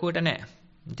එහෙම ලකුවට නැහැ.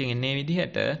 ඉතින් එන්නේ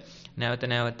විදිහට නැවත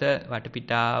නැවත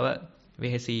වටපිටාව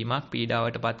වෙහෙසීමක්,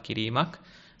 පීඩාවටපත් කිරීමක්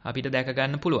අපිට දැක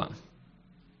ගන්න පුළුවන්.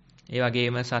 ඒ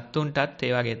වගේම සත්තුන්ටත්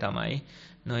ඒ වගේ තමයි.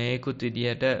 නොයෙකුත්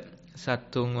විදිහට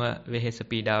සත්තුන්ව වෙහෙස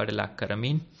පීඩාවට ලක්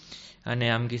කරමින් අන්න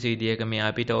යම් කිසි විදිහක මේ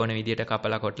අපිට ඕන විදිහට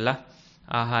කපලා කොටලා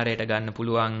ආහාරයට ගන්න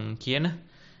පුළුවන් කියන,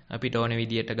 අපිට ඕන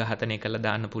විදිහට ඝාතනය කරලා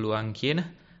දාන්න පුළුවන් කියන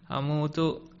අමුතු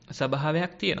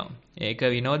ස්වභාවයක් තියෙනවා. ඒක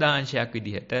විනෝදාංශයක්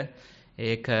විදිහට,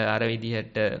 ඒක අර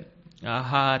විදිහට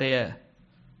ආහාරය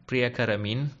ප්‍රිය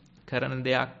කරමින් කරන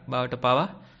දෙයක් බවට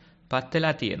පත්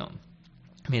වෙලා තියෙනවා.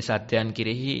 මේ සත්‍යයන්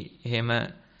කෙරෙහි එහෙම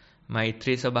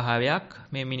මෛත්‍රී ස්වභාවයක්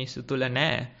මේ මිනිස්සු තුල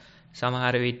නැහැ.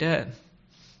 සමහර විට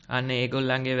අන්න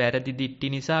ඒගොල්ලන්ගේ වැරදි දිට්ටි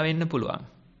නිසා වෙන්න පුළුවන්.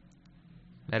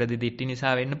 වැරදි දිට්ටි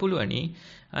නිසා වෙන්න පුළුවනි.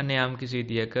 අන්න යම් කිසි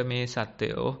විදියක මේ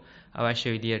සත්වයෝ අවශ්‍ය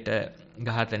විදියට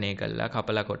ඝාතනය කළා,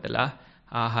 කපලා කොටලා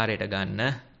ආහාරයට ගන්න.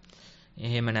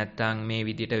 එහෙම නැත්නම් මේ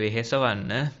විදියට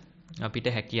වෙහෙසවන්න අපිට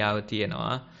හැකියාව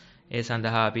තියෙනවා. ඒ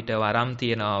සඳහා අපිට වරම්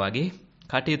තියනවා වගේ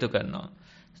කටයුතු කරනවා.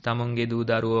 තමුන්ගේ දූ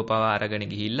දරුවෝ පවා අරගෙන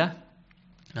ගිහිල්ලා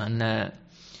අන්න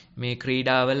මේ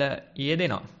ක්‍රීඩාවල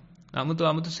යෙදෙනවා.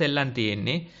 අමුතු සෙල්ලම්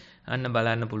තියෙන්නේ. අන්න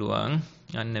බලන්න පුළුවන්.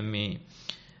 අන්න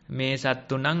මේ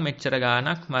සත්තුන්නම් මෙච්චර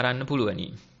ගාණක් මරන්න පුළුවනි.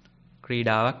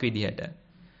 ක්‍රීඩාවක් විදිහට.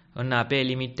 ඔන්න අපේ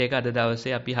ලිමිට් එක අද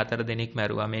දවසේ අපි 4 දෙනෙක්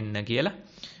මැරුවා මෙන්න කියලා.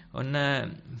 ඔන්න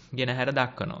ගෙනහැර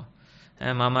දක්වනවා.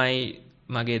 මමයි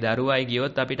මගේ දරුවයි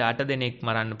ගියොත් අපිට 8 දෙනෙක්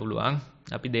මරන්න පුළුවන්.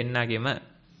 අපි දෙන්නගෙම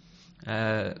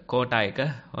කෝටා එක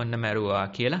ඔන්න මැරුවා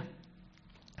කියලා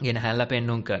ගෙනහැරලා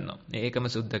පෙන්නුම් කරනවා. ඒකම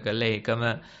සුද්ධ කරලා ඒකම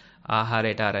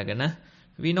ආහාරයට අරගෙන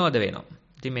විනෝද වෙනවා.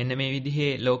 ඉතින් මෙන්න මේ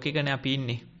විදිහේ ලෝකෙකනේ අපි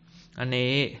ඉන්නේ. අන්න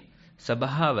ඒ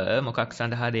ස්වභාව මොකක්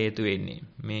සඳහාද හේතු වෙන්නේ?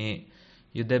 මේ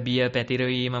යුද බිය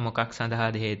පැතිරවීම මොකක්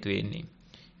සඳහාද හේතු වෙන්නේ?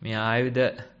 මේ ආයුධ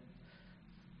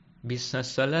බිස්නස්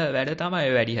වල වැඩ තමයි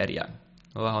වැඩි හරියක්.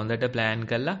 ඔවා හොඳට ප්ලෑන්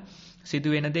කරලා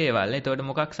සිදුවෙන දේවල්. එතකොට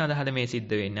මොකක් සඳහාද මේ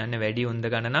සිද්ධ වෙන්නේ? අන්න වැඩි උන්ද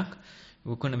ගණනක්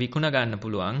විකුණ ගන්න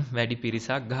පුළුවන් වැඩි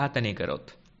පිරිසක් ඝාතනය කරොත්.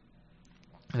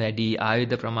 වැඩි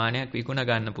ආයුධ ප්‍රමාණයක් විකුණ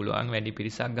ගන්න පුළුවන් වැඩි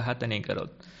පිරිසක් ඝාතනය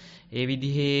කරොත්. ඒ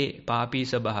විදිහේ පාපී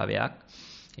ස්වභාවයක්,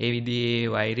 ඒ විදිහේ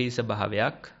වෛරී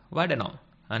ස්වභාවයක් වඩනවා.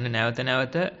 අන්න නැවත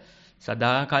නැවත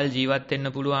සදාකල් ජීවත් වෙන්න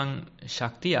පුළුවන්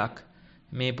ශක්තියක්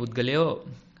මේ පුද්ගලයෝ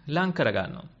ලං කර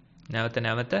ගන්නවා. නැවත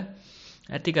නැවත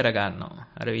ඇති කර ගන්නවා.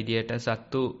 අර විදිහට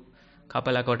සත්තු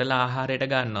කපලා කොටලා ආහාරයට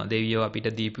ගන්නවා. දෙවියෝ අපිට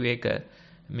දීපු එක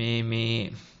මේ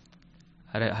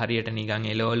අර හරියට නිකන්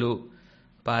එළවලු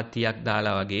පාතියක්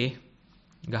දාලා වගේ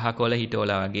ගහකොළ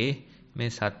හිටෝලා වගේ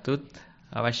මේ සත්තුත්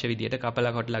අවශ්‍ය විදියට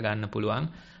කපලා කොටලා ගන්න පුළුවන්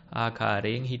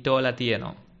ආකාරයෙන් හිටෝලා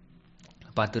තියෙනවා.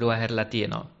 පතුරු ඇහැරලා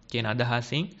තියෙනවා කියන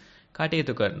අදහසින්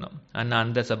කටයුතු කරනවා. අන්න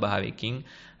අන්ධ ස්වභාවයකින්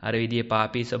අර විදිහේ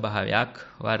පාපී ස්වභාවයක්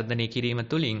වර්ධනය කිරීම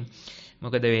තුළින්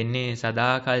මොකද වෙන්නේ?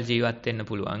 සදාකල් ජීවත් වෙන්න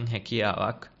පුළුවන්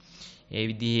හැකියාවක්, ඒ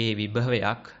විදිහේ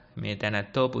විභවයක් මේ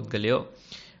තැනැත්තෝ පුද්ගලයෝ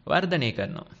වර්ධනය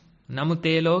කරනවා. නමුත්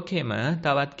ඒ ලෝකෙම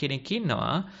තවත් කෙනෙක්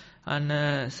ඉන්නවා අන්න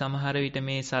සමහර විට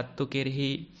මේ සත්තු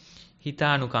කෙරෙහි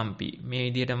හිතානුකම්පී මේ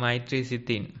විදිහට මෛත්‍රී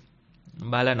සිතින්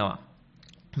බලනවා.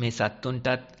 මේ සත්තුන්ටත්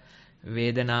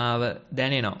වේදනාව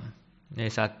දැනෙනවා. මේ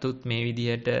සත්තුත් මේ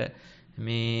විදිහට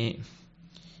මේ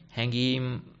හැඟීම්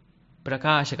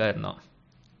ප්‍රකාශ කරනවා.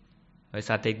 ඔය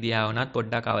සතෙක් දිහා වුණත්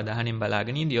පොඩ්ඩක් අවධානයෙන්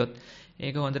බලාගෙන ඉඳියොත්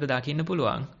ඒක හොඳට දකින්න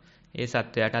පුළුවන්. ඒ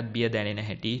සත්වයාටත් බිය දැනෙන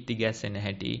හැටි, තිගැස්සෙන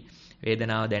හැටි,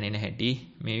 වේදනාව දැනෙන හැටි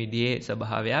මේ විදිහේ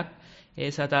ස්වභාවයක්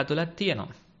ඒ සතා තුලත්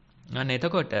තියෙනවා. අන්න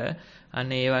එතකොට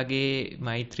අන්න ඒ වගේ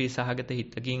මෛත්‍රී සහගත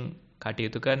හිතකින්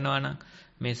කටයුතු කරනවා නම්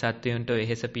මේ සත්වයන්ට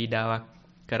වෙහෙස පීඩාවක්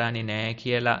කරන්නේ නැහැ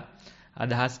කියලා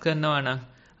අදහස් කරනවා නම්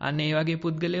අන්න ඒ වගේ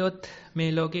පුද්ගලයොත්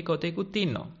මේ ලෝකේ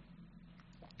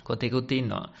කොතෙකුත්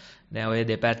ඉන්නවා. දැන් ඔය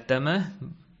දෙපැත්තම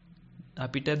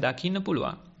අපිට දකින්න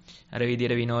පුළුවන්. අර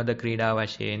විදිහට විනෝද ක්‍රීඩා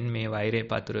වශයෙන් මේ වෛරය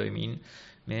පතුරවමින්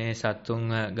මේ සත්තුන්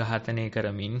ඝාතනය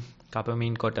කරමින්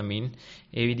කපමින් කොටමින්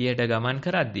ඒ විදිහට ගමන්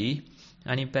කරද්දී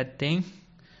අනිත් පැත්තෙන්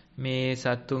මේ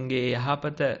සත්තුන්ගේ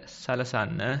යහපත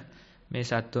සලසන්න, මේ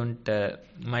සත්තුන්ට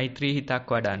මෛත්‍රී හිතක්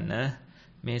වඩන්න,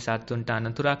 මේ සත්තුන්ට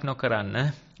අනතුරක් නොකරන්න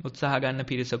උත්සාහ ගන්න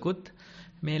පිරිසකුත්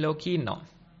මේ ලෝකේ ඉන්නවා.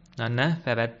 අන්න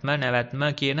පැවැත්ම නැවැත්ම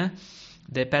කියන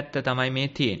දෙපැත්ත තමයි මේ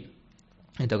තියෙන්නේ.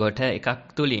 එතකොට එකක්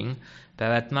තුලින්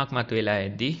පැවැත්මක් මතුවලා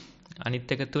ඇද්දී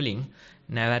අනිත් එක තුලින්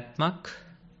නැවැත්මක්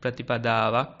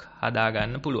ප්‍රතිපදාවක්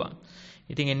හදාගන්න පුළුවන්.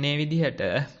 ඉතින් එන්නේ විදිහට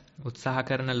උත්සාහ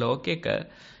කරන ලෝකෙක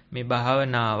මේ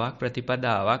භාවනාවක්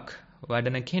ප්‍රතිපදාවක්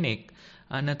වඩන කෙනෙක්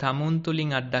අන්න තමුන්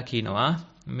තුලින් අත්දකින්නවා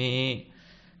මේ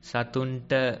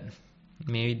සතුන්ට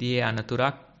මේ විදිහේ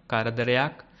අනතුරක්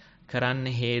කරදරයක් කරන්න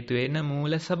හේතු වෙන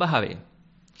මූල ස්වභාවය.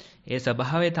 ඒ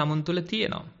ස්වභාවය තමුන් තුල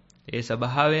තියෙනවා. ඒ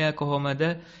ස්වභාවය කොහොමද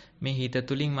මේ හිත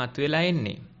තුලින් මතුවලා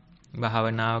එන්නේ?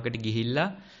 භාවනාවකට ගිහිල්ලා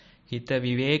හිත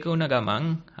විවේක වුණ ගමන්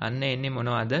අන්න එන්නේ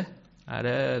මොනවද? අර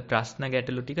ප්‍රශ්න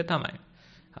ගැටලු ටික තමයි.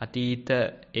 අතීත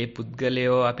ඒ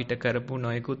පුද්ගලයෝ අපිට කරපු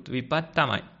නොයෙකුත් විපත්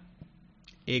තමයි.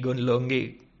 ඒගොල්ලෝන්ගේ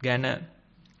ගැන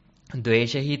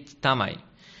ද්වේෂහිත තමයි.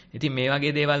 ඉතින් මේ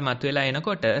වගේ දේවල් මතුවලා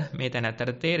එනකොට මේ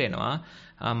තැනත්තට තේරෙනවා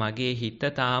මගේ හිත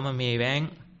තාම මේවෙන්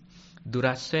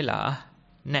දුරස් වෙලා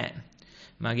නැහැ.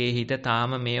 මගේ හිත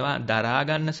තාම මේවා දරා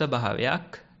ගන්න ස්වභාවයක්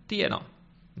තියෙනවා.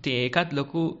 ඉතින් ඒකත්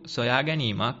ලොකු සොයා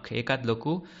ගැනීමක්, ඒකත්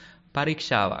ලොකු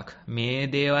පරීක්ෂාවක්. මේ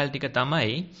දේවල් ටික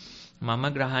තමයි මම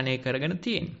ග්‍රහණය කරගෙන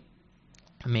තියෙන්නේ.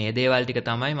 මේ දේවල් ටික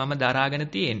තමයි මම දරාගෙන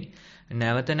තියෙන්නේ.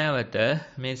 නැවත නැවත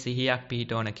මේ සිහියක්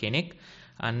පිහිටවන කෙනෙක්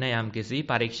අන්න යම්කිසි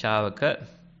පරීක්ෂාවක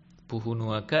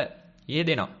පුහුණුවක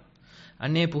යෙදෙනවා.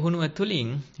 අන්නේ පුහුණුව තුළින්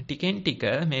ටිකෙන් ටික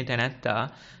මේ තැනැත්තා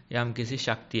යම්කිසි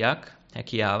ශක්තියක්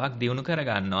හැකියාවක් දියුණු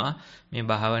කරගන්නවා. මේ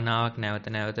භාවනාවක් නැවත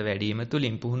නැවත වැඩිම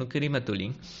තුලින් පුහුණු කිරීම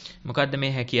තුලින් මොකද්ද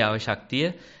මේ හැකියාව ශක්තිය?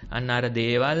 අන්න අර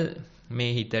දේවල්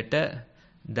මේ හිතට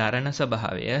දරණ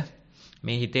ස්වභාවය,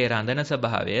 මේ හිතේ රඳන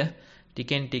ස්වභාවය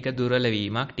ටිකෙන් ටික දුර්වල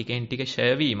වීමක්, ටිකෙන් ටික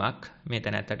ෂය වීමක් මේ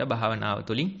තැනැත්තට භාවනාව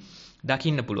තුලින්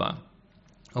දකින්න පුළුවන්.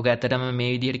 ඔක ඇත්තටම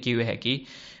මේ විදිහට කිව්ව හැකි.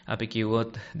 අපි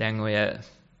කිව්වොත් දැන් ඔය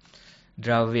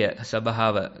ද්‍රව්‍ය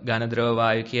ස්වභාව ඝන ද්‍රව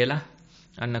වායු කියලා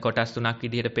අන්න කොටස් තුනක්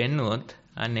විදිහට පෙන්නුවොත්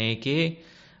අන්න ඒකේ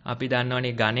අපි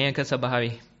දන්නවනේ ඝණයක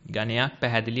ස්වභාවය. ඝණයක්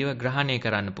පැහැදිලිව ග්‍රහණය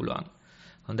කරන්න පුළුවන්.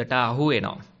 හොඳට අහු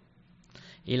වෙනවා.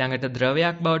 ඊළඟට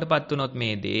ද්‍රවයක් බවට පත් වුණොත්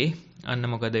මේ දේ අන්න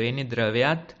මොකද වෙන්නේ?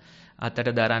 ද්‍රවයත් අතට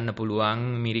දරන්න පුළුවන්,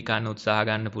 මිරිකන්න උත්සාහ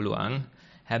ගන්න පුළුවන්.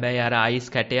 හැබැයි අර අයිස්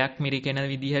කැටයක් මිරිකෙන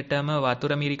විදිහටම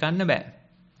වතුර මිරිකන්න බෑ.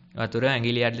 වතුර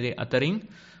ඇඟිලි අතරින්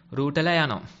රූටලා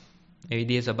යනවා. ඒ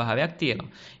විදිහේ ස්වභාවයක්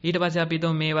තියෙනවා. ඊට පස්සේ අපි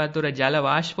හිතමු මේ වතුර ජල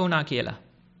වාෂ්ප වුණා කියලා.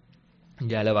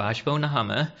 ජල වාෂ්ප වුණාම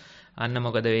අන්න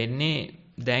මොකද වෙන්නේ?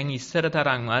 දැන් ඉස්සර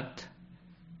තරම්වත්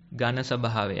ඝන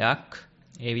ස්වභාවයක්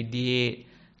ඒ විදිහේ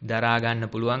දරා ගන්න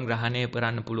පුළුවන්, ග්‍රහණය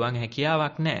කරන්න පුළුවන්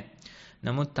හැකියාවක් නැහැ.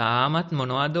 නමුත් තාමත්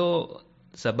මොනවදෝ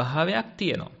ස්වභාවයක්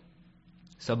තියෙනවා.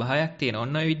 ස්වභාවයක් තියෙන.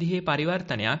 ඔන්න ඔය විදිහේ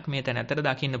පරිවර්තනයක් මේ තැනතර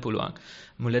දකින්න පුළුවන්.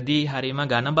 මුලදී හරීම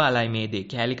ඝන බාලයි මේ දේ.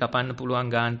 කෑලි කපන්න පුළුවන්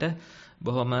ගානට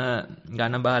බොහොම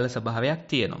ඝන බාල ස්වභාවයක්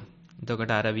තියෙනවා.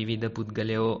 එතකොට අර විවිධ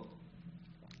පුද්ගලයෝ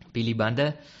පිළිබඳ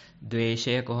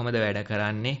ද්වේෂය කොහොමද වැඩ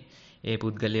කරන්නේ? ඒ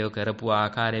පුද්ගලයෝ කරපු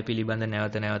ආකාරය පිළිබඳ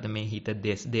නැවත නැවත මේ හිත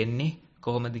දෙස් දෙන්නේ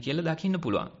කොහොමද කියලා දකින්න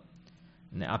පුළුවන්.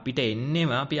 අපිට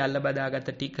එන්නේම අපි අල්ල බදාගත්ත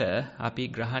ටික, අපි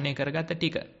ග්‍රහණය කරගත්ත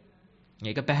ටික.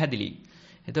 මේක පැහැදිලි.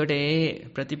 එතකොට ඒ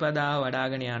ප්‍රතිපදාව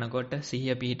වඩ아가න යනකොට,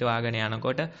 සිහිය පිහිටවාගෙන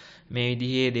යනකොට මේ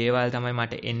විදිහේ දේවල් තමයි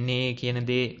මට එන්නේ කියන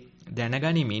දේ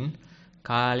දැනගනිමින්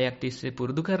කාලයක් තිස්සේ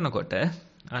පුරුදු කරනකොට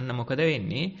අන්න මොකද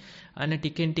වෙන්නේ? අන්න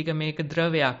ටිකෙන් ටික මේක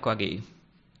ද්‍රවයක් වගේ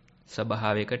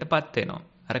ස්වභාවයකටපත් වෙනවා.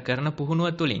 අර කරන පුහුණුව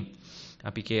තුලින්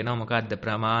අපි කියනවා මොකද්ද?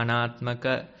 ප්‍රමාණාත්මක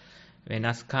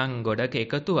වෙනස්කම් ගොඩක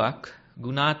එකතුවක්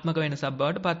ගුණාත්මක වෙනසක්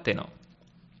බවට පත් වෙනවා.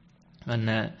 අන්න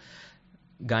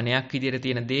ඝණයක් විදිහට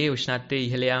තියෙන දේ උෂ්ණත්වයේ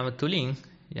ඉහළ යාම තුලින්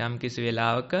යම් කිසි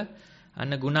වෙලාවක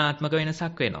අන්න ගුණාත්මක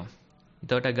වෙනසක් වෙනවා.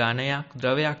 එතකොට ඝණයක්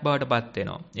ද්‍රවයක් බවට පත්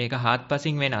වෙනවා. ඒක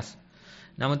හාත්පසින් වෙනස්.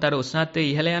 නමුත් අර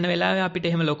උෂ්ණත්වයේ ඉහළ යන වෙලාවේ අපිට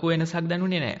එහෙම ලොකු වෙනසක්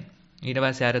දැනුනේ නැහැ. ඊට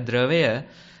පස්සේ අර ද්‍රවය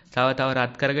තව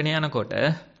රත් කරගෙන යනකොට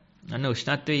අන්න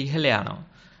උෂ්ණත්වයේ ඉහළ යනවා.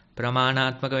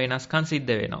 ප්‍රමාණාත්මක වෙනස්කම්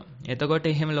සිද්ධ වෙනවා. එතකොට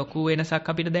එහෙම ලොකු වෙනසක්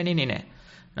අපිට දැනෙන්නේ නැහැ.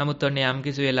 නමුත් ඔන්න යම්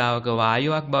කිසි වෙලාවක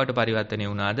වායුවක් බවට පරිවර්තනය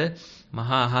වුණාද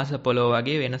මහා අහස පොළොව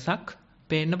වගේ වෙනසක්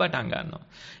පේන්න පටන් ගන්නවා.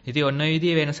 ඉතින් ඔන්න ඔය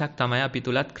විදිහේ වෙනසක් තමයි අපි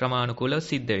තුලත් ක්‍රමානුකූලව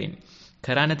සිද්ධ වෙන්නේ.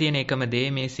 කරන්න තියෙන එකම දේ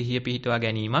මේ සිහිය පිහිටවා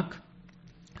ගැනීමක්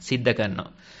සිද්ධ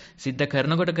කරනවා. සිද්ධ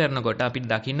කරනකොට අපිට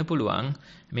දකින්න පුළුවන්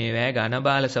මේ වේ ඝන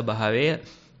බාල ස්වභාවය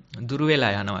දුරු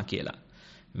වෙලා යනවා කියලා.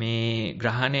 මේ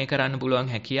ග්‍රහණය කරන්න පුළුවන්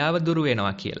හැකියාව දුරු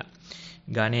වෙනවා කියලා.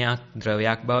 ඝනයක්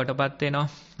ද්‍රවයක් බවට පත් වෙනවා.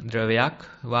 ද්‍රවයක්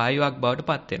වායුවක් බවට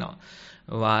පත් වෙනවා.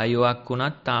 වායුවක්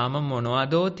වුණත් තාම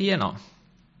මොනවදෝ තියෙනවා.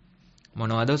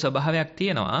 මොනවදෝ ස්වභාවයක්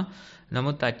තියෙනවා.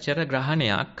 නමුත් අච්චර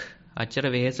ග්‍රහණයක්, අච්චර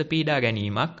වෙහෙස පීඩා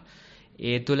ගැනීමක්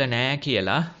ඒ තුල නැහැ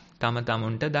කියලා තම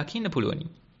තමුන්ට දකින්න පුළුවනි.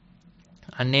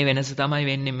 අන්නේ වෙනස තමයි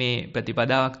වෙන්නේ මේ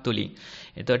ප්‍රතිපදාවක් තුලින්.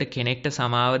 එතකොට කෙනෙක්ට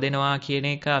සමාව දෙනවා කියන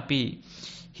එක අපි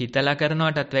හිතලා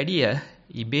කරනවටත් වැඩිය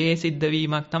ඉබේ සිද්ධ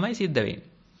වීමක් තමයි සිද්ධ වෙන්නේ.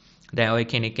 දැන් ওই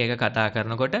කෙනෙක් එක කතා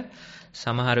කරනකොට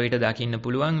සමහර විට දකින්න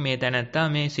පුළුවන් මේ තැනැත්තා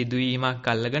මේ සිදුවීමක්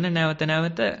අල්ලගෙන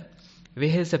නැවත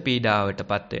වෙහෙස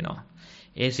පීඩාවටපත් වෙනවා.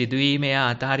 ඒ සිදුවීම එයා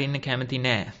අතහරින්න කැමති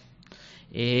නෑ.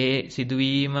 ඒ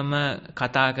සිදුවීමම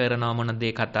කතා කරනවා මොන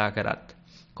දේ කතා කරත්.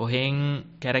 කොහෙන්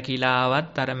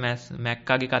කැරකිලාවත් අර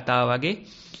මැක්කාගේ කතාව වගේ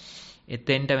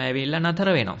එතෙන්ටම ඇවිල්ලා නතර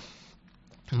වෙනවා.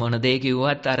 මොන දේ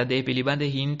කිව්වත් අර දේ පිළිබඳ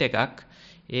හින්ට් එකක්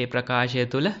ඒ ප්‍රකාශය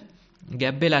තුල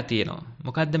ගැබ්බෙලා තියෙනවා.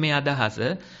 මොකද්ද මේ අදහස?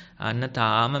 අන්න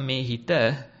තාම මේ හිත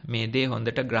මේ දේ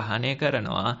හොඳට ග්‍රහණය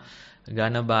කරනවා,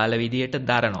 ඝන බාල විදියට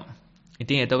දරනවා.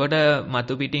 ඉතින් එතකොට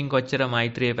මතු පිටින් කොච්චර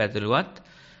මෛත්‍රිය පැතුලුවත්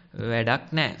වැඩක්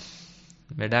නැහැ.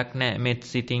 වැඩක් නැහැ. මෙත්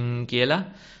සිතින් කියලා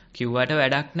කිව්වට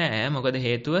වැඩක් නැහැ. මොකද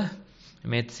හේතුව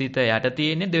මෙත් සිත යට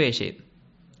තියෙන්නේ ද්වේෂය.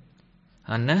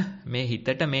 අන්න මේ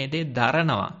හිතට මේ දේ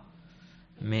දරනවා.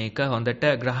 මේක හොඳට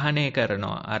ග්‍රහණය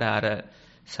කරනවා. අර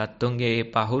සත්තුන්ගේ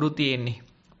පහුරු තියෙන්නේ.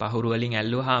 පහුරු වලින්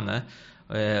ඇල්ලුවාම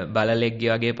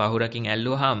බලලෙක්ගේ වගේ පහුරකින්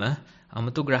ඇල්ලුවාම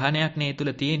아무තු ග්‍රහණයක් නේ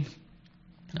තුල තියෙන්නේ.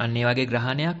 අන්න ඒ වගේ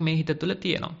ග්‍රහණයක් මේ හිත තුල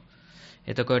තියෙනවා.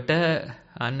 එතකොට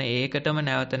අන්න ඒකටම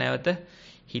නැවත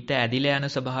හිත ඇදිලා යන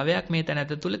ස්වභාවයක් මේ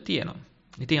තැනත තුල තියෙනවා.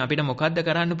 ඉතින් අපිට මොකද්ද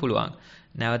කරන්න පුළුවන්?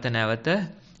 නැවත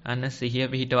අන්න සිහිය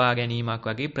පිහිටවා ගැනීමක්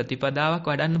වගේ ප්‍රතිපදාවක්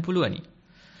වඩන්න පුළුවනි.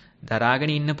 දරාගෙන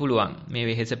ඉන්න පුළුවන්. මේ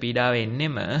වෙහෙස පීඩාව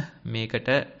එන්නෙම මේකට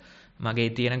මගේ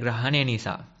තියෙන ග්‍රහණය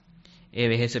නිසා. ඒ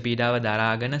වෙහෙස පීඩාව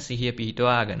දරාගෙන සිහිය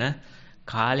පිහිටවාගෙන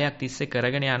කාලයක් තිස්සේ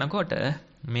කරගෙන යනකොට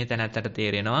මේ තැනත්තට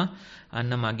තේරෙනවා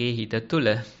අන්න මගේ හිත තුළ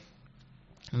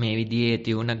මේ විදිහේ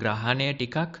තියුණ ග්‍රහණය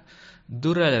ටිකක්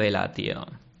දුර්වල වෙලා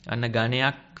තියෙනවා. අන්න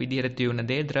ඝණයක් විදිහට තියුණ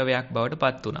දේ ද්‍රවයක් බවට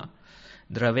පත් වුණා.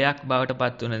 ද්‍රවයක් බවට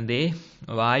පත් වුණ දේ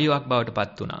වායුවක් බවට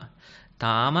පත් වුණා.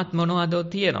 තාමත් මොනවදෝ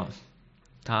තියෙනවා.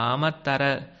 තාමත් අර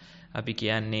අපි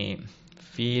කියන්නේ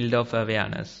field of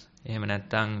awareness. එහෙම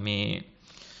නැත්නම් මේ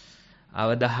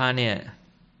අවධානය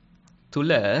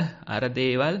තුල අර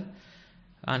දේවල්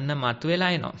අන්න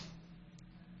මතුවලා එනවා.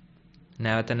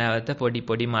 නැවත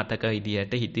පොඩි මතක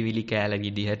විදිහට, හිතවිලි කෑල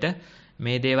විදිහට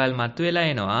මේ දේවල් මතුවලා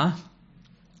එනවා.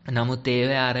 නමුත්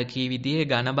ඒවේ අර කී විදිහේ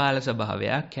ඝන බාල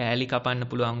ස්වභාවයක්, කෑලි කපන්න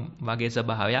පුළුවන් වගේ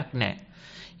ස්වභාවයක් නැහැ.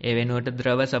 ඒ වෙනුවට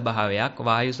ද්‍රව ස්වභාවයක්,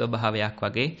 වායු ස්වභාවයක්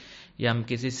වගේ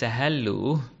යම්කිසි සැහැල්ලු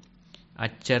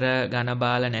අච්චර ඝන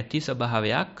බාල නැති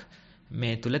ස්වභාවයක්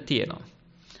මේ තුල තියෙනවා.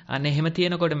 අන්න එහෙම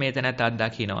තියෙනකොට මේ තැනත්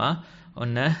අත්දකින්නවා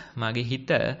ඔන්න මගේ හිත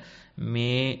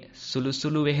මේ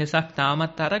සුළු වෙහසක්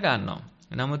තාමත් අර ගන්නවා.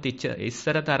 නමුත්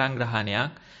ඉස්සර තරම්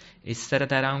ග්‍රහණයක්, ඉස්සර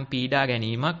තරම් පීඩා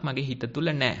ගැනීමක් මගේ හිත තුල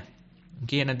නැහැ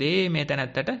කියන දේ මේ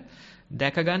තැනත්තට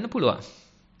දැක ගන්න පුළුවන්.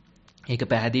 ඒක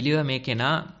පැහැදිලිව මේ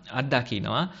කෙනා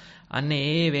අත්දකින්නවා. අන්න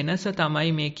ඒ වෙනස තමයි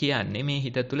මේ කියන්නේ මේ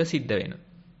හිත තුල සිද්ධ වෙන.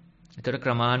 ඒතර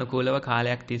ක්‍රමානුකූලව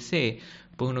කාලයක් තිස්සේ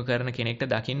පුහුණු කරන කෙනෙක්ට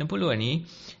දකින්න පුළුවනි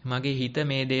මගේ හිත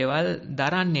මේ දේවල්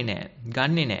දරන්නේ නැහැ,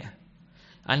 ගන්නෙ නැහැ.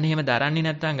 අන්න එහෙම දරන්නේ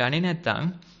නැත්නම් ගන්නේ නැත්නම්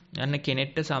අන්න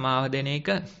කෙනෙක්ට සමාව දෙන එක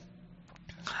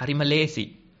හරිම ලේසි.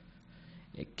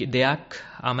 දෙයක්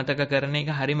අමතක කරන එක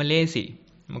හරිම ලේසි.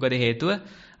 මොකද හේතුව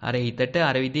අර හිතට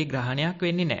අර විදිහේ ග්‍රහණයක්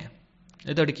වෙන්නේ නැහැ.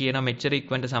 එතකොට කියනවා මෙච්චර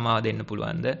ඉක්මනට සමාව දෙන්න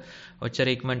පුළුවන්ද? ඔච්චර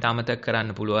ඉක්මනට අමතක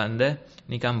කරන්න පුළුවන්ද?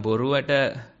 නිකන් බොරුවට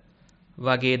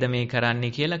වගේද මේ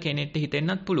කරන්නේ කියලා කෙනෙක්ට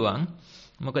හිතෙන්නත් පුළුවන්.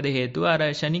 මොකද හේතුව අර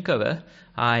ශනිකව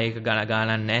ඒක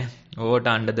ගණන් නැහැ. ඕට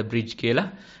under the bridge කියලා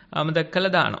අමතක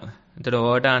කළා දානවා. එතකොට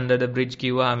ඕට under the bridge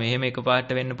කිව්වා මෙහෙම එකපාරට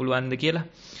වෙන්න පුළුවන්ද කියලා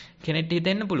කෙනෙක්ට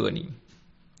හිතෙන්න පුළුවනි.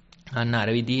 අන්න අර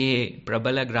විදිහේ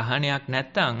ප්‍රබල ග්‍රහණයක්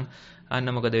නැත්තම් අන්න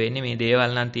මොකද වෙන්නේ? මේ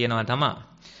දේවල් නම් තියනවා තමයි.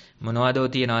 මොනවදෝ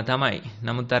තියනවා තමයි.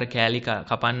 නමුත් අර කෑලි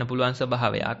කපන්න පුළුවන්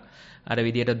ස්වභාවයක්, අර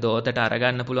විදිහට දෝතට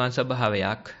අරගන්න පුළුවන්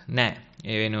ස්වභාවයක් නැහැ.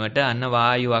 ඒ වෙනුවට අන්න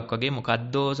වායුවක් වගේ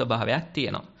මොකද්දෝ ස්වභාවයක්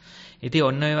තියෙනවා. ඉතින්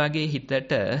ඔන්න ඔය වගේ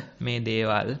හිතට මේ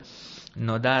දේවල්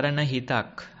නොදරන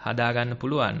හිතක් හදාගන්න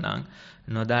පුළුවන් නම්,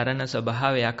 නොදරන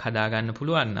ස්වභාවයක් හදාගන්න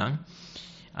පුළුවන් නම්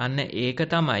අන්න ඒක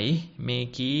තමයි මේ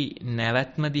කී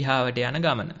නැවැත්ම දිහාවට යන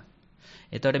ගමන.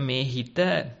 එතකොට මේ හිත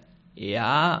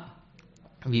එයා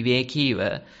විවේකීව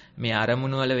මේ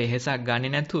අරමුණු වල වෙහෙසක් ගන්නේ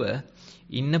නැතුව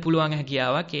ඉන්න පුළුවන්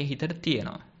හැකියාවක් ඒ හිතට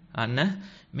තියෙනවා. අන්න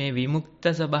මේ විමුක්ත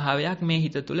ස්වභාවයක් මේ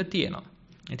හිත තුල තියෙනවා.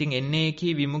 ඉතින් එන්නේ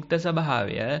කී විමුක්ත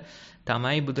ස්වභාවය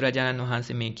තමයි බුදුරජාණන්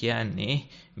වහන්සේ මේ කියන්නේ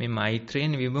මේ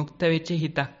මෛත්‍රියෙන් විමුක්ත වෙච්ච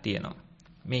හිතක් තියෙනවා.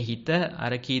 මේ හිත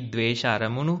අර කී ද්වේෂ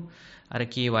අරමුණු, අර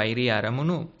කී වෛරී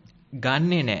අරමුණු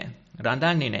ගන්නෙ නැහැ,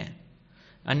 රඳන්නේ නැහැ.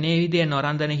 අන්න ඒ විදිහේ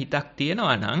නොරඳන හිතක්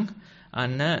තියෙනවා නම්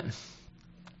අන්න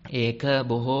ඒක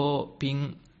බොහෝ පිං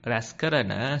රැස්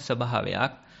කරන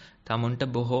ස්වභාවයක්, tamunට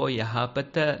බොහෝ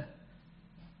යහපත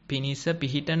පිනිස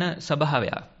පිහිටන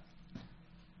ස්වභාවයක්.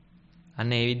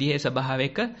 අන්න ඒ විදිහේ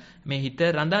ස්වභාවයක මේ හිත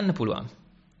රඳන්න පුළුවන්.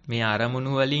 මේ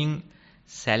අරමුණු වලින්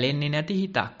සැලෙන්නේ නැති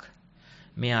හිතක්,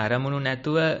 මේ අරමුණු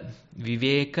නැතුව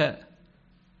විවේක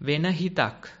වෙන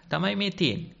හිතක් තමයි මේ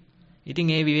තියෙන්නේ. ඉතින්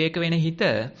ඒ විවේක වෙන හිත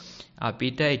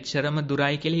අපිට එච්චරම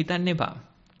දුරයි කියලා හිතන්න එපා.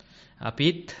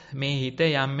 අපිත් මේ හිත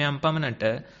යම් යම් පමණට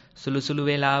සුළු සුළු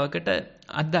වේලාවකට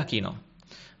අත්දකිනවා.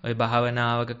 ඔය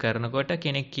භාවනාවක කරනකොට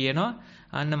කෙනෙක් කියනවා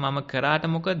අන්න මම කරාට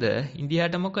මොකද,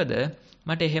 ඉන්දියාට මොකද,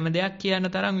 මට එහෙම දෙයක් කියන්න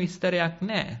තරම් විස්තරයක්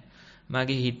නැහැ.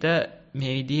 මගේ හිත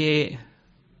මේ විදිහේ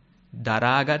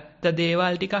දරාගත්ත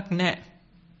දේවල් ටිකක් නැහැ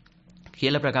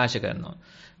කියලා ප්‍රකාශ කරනවා.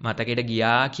 මතකෙට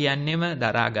ගියා කියන්නෙම,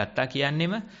 දරාගත්තා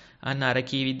කියන්නෙම අන්න අර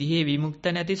කී විදිහේ විමුක්ත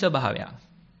නැති ස්වභාවයක්.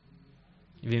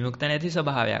 විමුක්ත නැති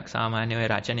ස්වභාවයක්. සාමාන්‍ය ඔය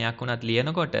රචනයක් වුණත්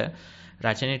ලියනකොට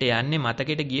රචනෙට යන්නේ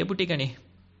මතකෙට ගියපු ටිකනේ.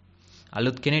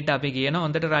 අලුත් කෙනෙක්ට අපි කියනවා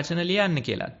හොඳට රචන ලියන්න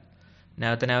කියලා.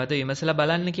 නැවත නැවත විමසලා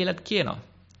බලන්න කියලාත් කියනවා.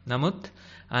 නමුත්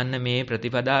අන්න මේ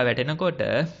ප්‍රතිපදාව වැටෙනකොට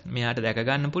මෙයාට දැක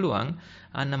ගන්න පුළුවන්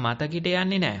අන්න මතකෙට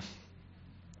යන්නේ නැහැ.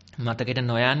 මතකෙට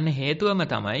නොයන්න හේතුවම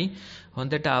තමයි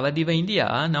හොඳට අවදිව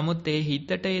ඉඳියා. නමුත් ඒ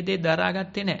හිතට ඒ දේ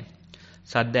දරාගත්තේ නැහැ.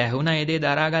 සද්ද ඇහුණා ඒ දේ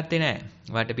දරාගත්තේ නැහැ.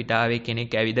 වටපිටාවේ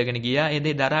කෙනෙක් ඇවිදගෙන ගියා ඒ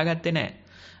දේ දරාගත්තේ නැහැ.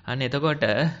 අන්න එතකොට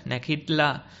නැකිట్లా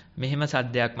මෙහෙම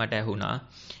සද්දයක් මට ඇහුණා.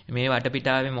 මේ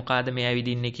වටපිටාවේ මොකಾದ මේ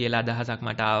ඇවිදින්නේ කියලා අදහසක්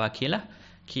මට ආවා කියලා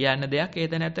කියන්න දෙයක්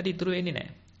ඒත නැත්තට ඉතුරු වෙන්නේ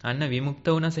නැහැ. අන්න විමුක්ත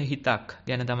වුණ හිතක්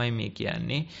ගැන තමයි මේ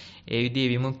කියන්නේ. ඒ විදිහේ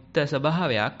විමුක්ත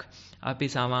ස්වභාවයක් අපි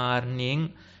සාමාන්‍යයෙන්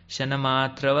ෂණ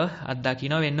මාත්‍රව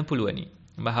අත්දකින්න වෙන්න පුළුවනි.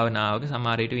 භාවනාවක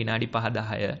සමහර විට විනාඩි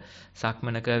 5-10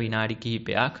 සක්මනක විනාඩි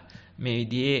කිහිපයක් මේ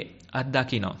විදිහේ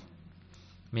අත්දකින්න.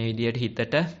 මේ විදිහට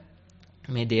හිතට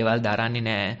මේ දේවල් දරන්නේ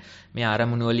නැහැ. මේ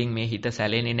අරමුණු වලින් මේ හිත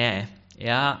සැලෙන්නේ නැහැ.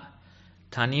 එයා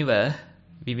තනිව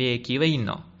විවේකීව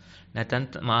ඉන්නවා. නැත්නම්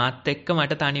මාත් එක්ක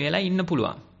මට තනි වෙලා ඉන්න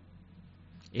පුළුවන්.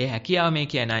 ඒ හැකියාව මේ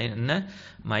කියන්නේ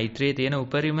මෛත්‍රියේ තියෙන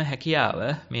උපරිම හැකියාව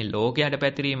මේ ලෝකයට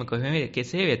පැතිරීම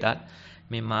කෙසේ වෙතත්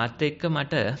මේ මාත් එක්ක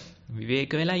මට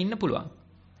විවේක වෙලා ඉන්න පුළුවන්.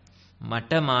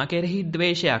 මට මා කෙරෙහි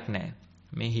ද්වේෂයක් නැහැ.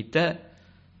 මේ හිත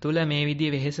තුල මේ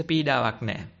විදිහේ වෙහෙස පීඩාවක්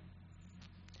නැහැ.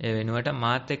 ඒ වෙනුවට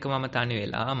මාත් එක්ක මම තනි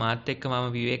වෙලා, මාත් එක්ක මම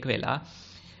විවේක වෙලා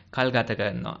කල් ගත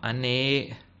කරනවා. අන්න ඒ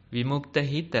විමුක්ත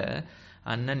හිත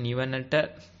අන්න නිවනට,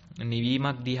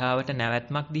 නිවීමක් දිහාවට,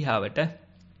 නැවැත්මක් දිහාවට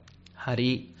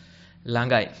හරි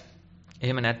ළඟයි.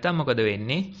 එහෙම නැත්තම් මොකද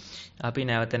වෙන්නේ? අපි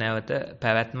නැවත නැවත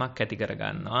පැවැත්මක් ඇති කර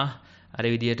ගන්නවා. අර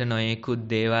විදියට නොයෙකුත්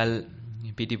දේවල්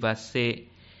පිටිපස්සේ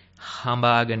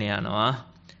හඹාගෙන යනවා.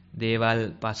 දේවල්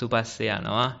පසුපස්සේ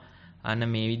යනවා. අන්න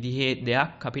මේ විදිහේ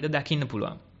දෙයක් අපිට දකින්න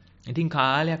පුළුවන්. ඉතින්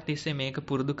කාලයක් තිස්සේ මේක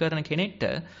පුරුදු කරන කෙනෙක්ට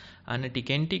අන්න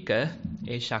ටිකෙන් ටික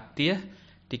ඒ ශක්තිය,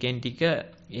 ටිකෙන් ටික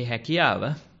ඒ හැකියාව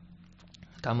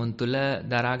තමුන් තුළ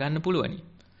දරා ගන්න පුළුවනි.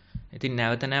 ඉතින්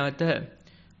නැවත නැවත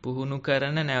පුහුණු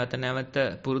කරන, නැවත නැවත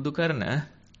පුරුදු කරන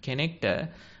කෙනෙක්ට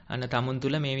අන්න තමුන්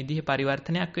තුළ මේ විදිහේ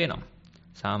පරිවර්තනයක් වෙනවා.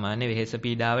 සාමාන්‍ය වෙහෙස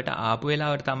පීඩාවට ආපු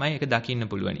වෙලාවට තමයි ඒක දකින්න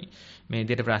පුළුවනි. මේ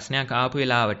විදිහට ප්‍රශ්නයක් ආපු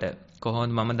වෙලාවට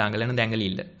කොහොමද මම දඟලන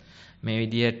දැඟලිල්ල? මේ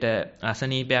විදිහට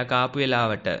අසනීපයක් ආපු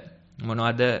වෙලාවට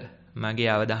මොනවද මගේ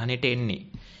අවධානයට එන්නේ?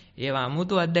 ඒවා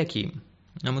අමුතු අත්දැකීම්.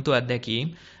 අමුතු අත්දැකීම්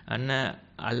අන්න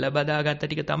අල්ල බදාගත්ත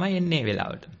ටික තමයි එන්නේ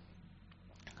වෙලාවට.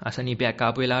 අසනීපයක්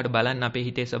ආපු වෙලාවට බලන්න අපේ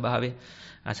හිතේ ස්වභාවය.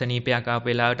 අසනීපයක් ආපු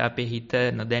වෙලාවට අපේ හිත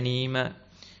නොදැනීම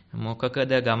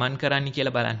මොකකද ගමන් කරන්නේ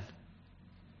කියලා බලන්න.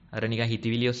 අර නිකන්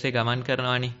හිතවිලි ඔස්සේ ගමන්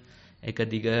කරනවානේ. එක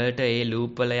දිගට ඒ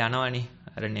ලූප් වල යනවානේ.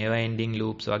 අර never ending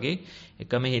loops වගේ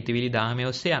එකම හිතවිලි 10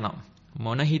 ඔස්සේ යනවා.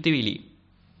 මොන හිතවිලි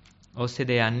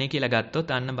ඔස්සේද යන්නේ කියලා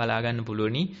ගත්තොත් අන්න බලා ගන්න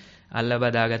පුළුවනි. අල්ල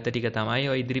බදාගත්ත ටික තමයි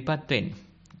ඔය ඉදිරිපත් වෙන්නේ.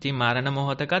 ඉතින් මරණ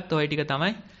මොහොතකත් ඔය ටික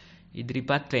තමයි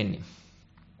ඉදිරිපත් වෙන්නේ.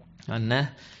 අන්න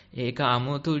ඒක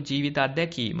아무තු ජීවිත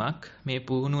අත්දැකීමක්. මේ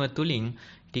පුහුණුව තුලින්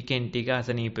ටිකෙන් ටික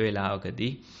අසනීප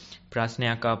වේලාවකදී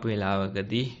ප්‍රශ්නයක් ආපු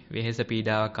වෙලාවකදී වෙහෙස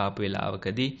පීඩාවක් ආපු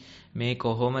වෙලාවකදී මේ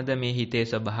කොහොමද මේ හිතේ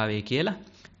ස්වභාවය කියලා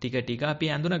ටික ටික අපි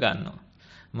අඳුන ගන්නවා.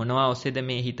 මොනවා ඔස්සේද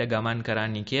මේ හිත ගමන්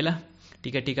කරන්නේ කියලා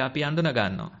ටික ටික අපි අඳුන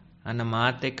ගන්නවා. අන්න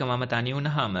මාත් එක්ක මම තනි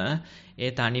වුණාම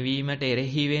ඒ තනිවීමට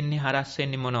එරෙහි වෙන්නේ හරස්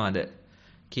වෙන්නේ මොනවද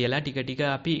කියලා ටික ටික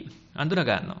අපි අඳුන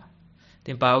ගන්නවා.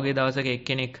 ඉතින් පාවගේ දවසක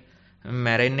එක්කෙනෙක්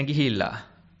මැරෙන්න ගිහිල්ලා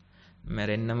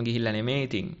මැරෙන්නම ගිහිල්ලා නෙමෙයි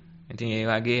ඉතින් ඒ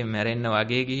වගේ මැරෙන්න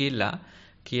වගේ ගිහිල්ලා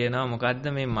කියනවා මොකද්ද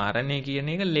මේ මරණය කියන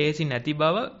එක ලේසි නැති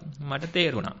බව මට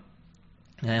තේරුණා.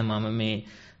 මම මේ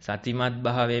සතිමත්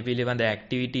භාවය පිළිබඳ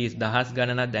ඇක්ටිවිටීස් දහස්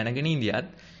ගණනක් දැනගෙන ඉඳියත්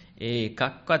ඒ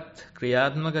එකක්වත්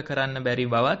ක්‍රියාත්මක කරන්න බැරි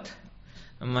බවත්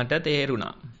මට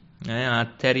තේරුණා.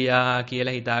 අත්හැරියා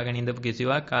කියලා හිතාගෙන ඉඳපු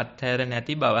කිසිවක් අත්හැර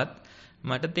නැති බවත්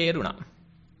මට තේරුණා.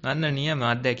 අන්න නියම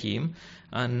අත්දැකීම්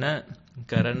අන්න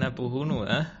කරන පුහුණුව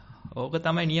ඕක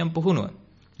තමයි නියම පුහුණුව.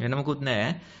 වෙන මොකුත් නැහැ.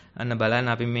 අන්න බලන්න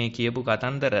අපි මේ කියපු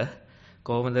කතන්දර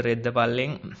කොහොමද රෙද්ද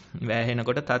පල්ලෙන්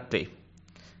වැහෙනකොට තත්ත්වේ.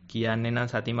 කියන්නේ නම්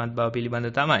සතිමත් බව පිළිබඳ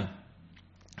තමයි.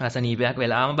 අසනීපයක්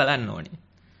වෙලාම බලන්න ඕනේ.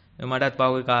 මටත්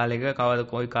පහුගිය කාලෙක කවද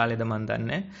කොයි කාලෙද මන්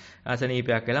දන්නේ.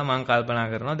 අසනීපයක් වෙලා මං කල්පනා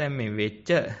කරනවා දැන් මේ වෙච්ච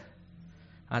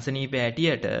අසනීපය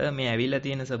හැටියට මේ ඇවිල්ලා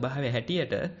තියෙන ස්වභාවය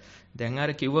හැටියට දැන්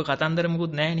අර කිව්ව කතන්දර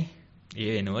මොකුත් නැහනේ.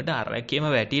 ඒ වෙනුවට අරකෙම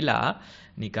වැටිලා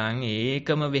නිකන්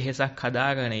ඒකම වෙහෙසක්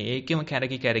හදාගෙන ඒකෙම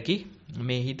කැරකි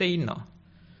මේ හිත ඉන්නවා.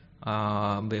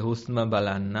 හුස්ම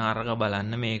බලන්න, අරක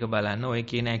බලන්න, මේක බලන්න ඔය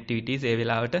කියන ඇක්ටිවිටීස් ඒ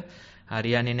වෙලාවට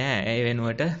හරියන්නේ නැහැ. ඒ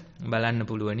වෙනුවට බලන්න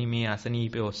පුළුවනි මේ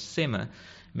අසනීපේ ඔස්සේම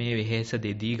මේ වෙහෙස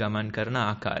දෙදී ගමන් කරන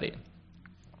ආකාරය.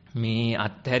 මේ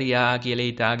අත්හැරියා කියලා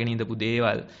හිතාගෙන ඉඳපු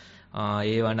දේවල්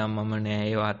ඒවා නම් මම නෑ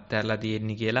ඒවා අත්හැරලා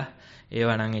තියෙන්නේ කියලා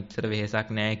ඒවා නම් එච්චර වෙහෙසක්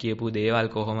නෑ කියපු දේවල්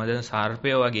කොහොමද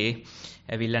සර්පය වගේ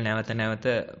ඇවිල්ලා නැවත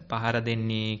පහර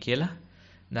දෙන්නේ කියලා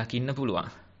දකින්න පුළුවන්.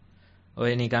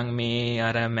 ඔය නිකන් මේ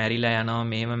අර මැරිලා යනවා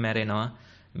මෙහෙම මැරෙනවා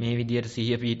මේ විදියට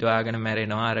සිහිය පිටවාගෙන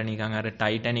මැරෙනවා අර නිකන් අර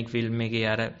ටයිටැනික් ෆිල්ම් එකේ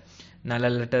අර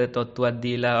නලලට තොත්තුවක්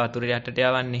දීලා වතුර යටට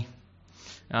යවන්නේ.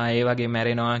 ඒ වගේ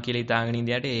මැරෙනවා කියලා හිතාගෙන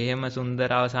ඉඳියට එහෙම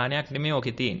සුන්දර අවසානයක් නෙමෙයි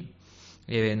ඔකේ තියෙන්නේ.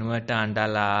 ඒ වෙනුවට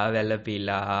අඬලා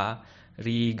වැළපිලා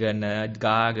රීගන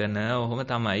ගාගෙන ඔහොම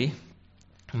තමයි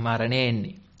මරණය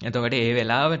එන්නේ. එතකොට ඒ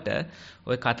වෙලාවට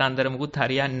ওই කතන්දර මුකුත්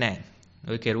හරියන්නේ නැහැ.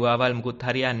 ওই කෙරුවාවල් මුකුත්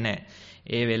හරියන්නේ නැහැ.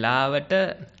 ඒ වෙලාවට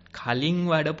කලින්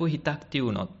වඩපු හිතක්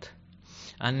තියුණොත්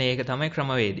අන්න ඒක තමයි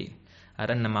ක්‍රමවේදී. අර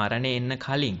මරණය එන්න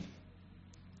කලින්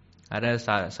අර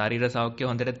ශරීර සෞඛ්‍ය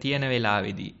හොඳට තියෙන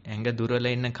වෙලාවේදී ඇඟ දුර්වල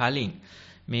ඉන්න කලින්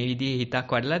මේ විදිහේ හිතක්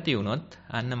වඩලා තියුණොත්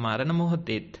අන්න මරණ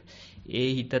මොහොතේත් ඒ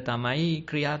හිත තමයි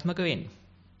ක්‍රියාත්මක වෙන්නේ.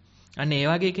 අන්න ඒ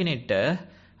වගේ කෙනෙක්ට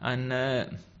අන්න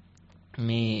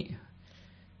මේ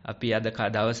අපි අද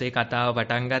දවසේ කතාව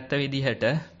පටන් ගත්ත විදිහට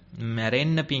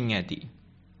මැරෙන්න පිං ඇති.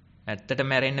 ඇත්තට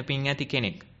මැරෙන්න පිං ඇති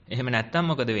කෙනෙක්. එහෙම නැත්තම්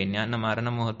මොකද වෙන්නේ? අන්න මරණ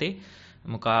මොහොතේ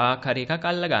මොකක් හරි එකක්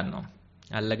අල්ල ගන්නවා.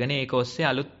 අල්ලගෙන ඒක ඔස්සේ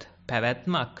අලුත්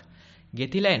පැවැත්මක්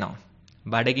ගෙතිලා එනවා.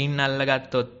 බඩගින්න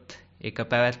අල්ලගත්තොත් එක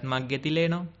පැවැත්මක් ගෙතිලා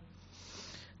එනවා.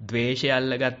 ද්වේෂය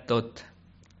අල්ලගත්තොත්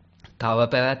තව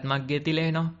පැවැත්මක් ගෙතිලා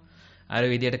එනවා. අර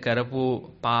විදියට කරපු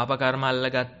පාප කර්ම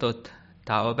අල්ලගත්තොත්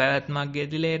තව පැවැත්මක්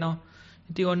ගෙතිලා එනවා.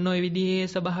 ඉතින් ඔන්න ඔය විදිහේ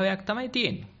ස්වභාවයක් තමයි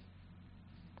තියෙන්නේ.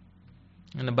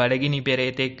 අන්න බඩගිනි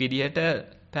පෙරේතෙක් විදියට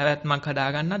පැවැත්මක්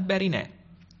හදාගන්නත් බැරි නෑ.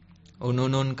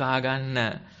 උනුනුන් කා ගන්න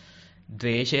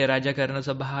ද්වේෂය රජ කරන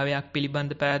ස්වභාවයක්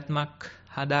පිළිබඳ පැවැත්මක්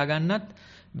හදාගන්නත්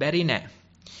බැරි නෑ.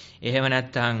 එහෙම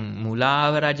නැත්නම්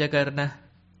මුලාව රජ කරන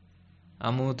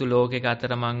අමුතු ලෝකයක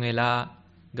අතරමං වෙලා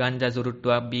ගංජා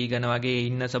සුරුට්ටුවක් බීගෙන වගේ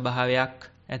ඉන්න ස්වභාවයක්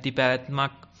ඇති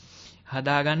පැවැත්මක්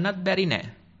හදාගන්නත් බැරි නෑ.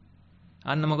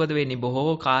 අන්න මොකද වෙන්නේ?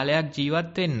 බොහෝ කාලයක්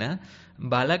ජීවත් වෙන්න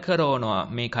බල කරනවා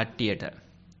මේ කට්ටියට.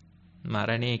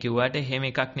 මරණය කිව්වට එහෙම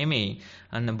එකක් නෙමෙයි.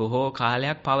 අන්න බොහෝ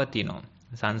කාලයක් පවතිනවා.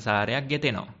 සංසාරයක්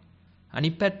ගෙතෙනවා.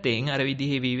 අනිත් පැත්තෙන් අර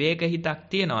විදිහේ විවේක හිතක්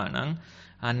තියනවා නම්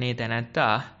අන්නේ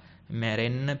තැනැත්තා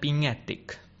මැරෙන්න පිං ඇත්තෙක්.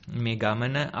 මේ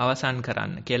ගමන අවසන්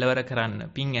කරන්න, කෙලවර කරන්න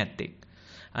පිං ඇත්තෙක්.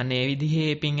 අන්න ඒ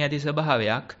විදිහේ පිං ඇති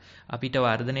ස්වභාවයක් අපිට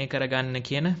වර්ධනය කරගන්න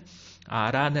කියන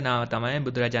ආරාධනාව තමයි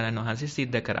බුදුරජාණන් වහන්සේ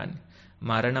සිද්ධ කරන්නේ.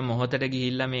 මරණ මොහොතට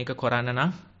ගිහිල්ලා මේක කරන්න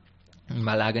නම්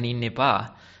බලාගෙන ඉන්න එපා.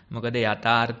 මොකද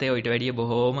යථාර්ථය ඊට වැඩිය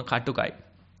බොහෝම කටුකයි.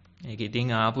 ඒක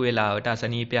ඉතින් ආපු වෙලාවට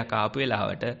අසනීපයක් ආපු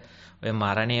වෙලාවට ඔය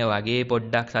මරණය වගේ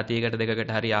පොඩ්ඩක් සතියකට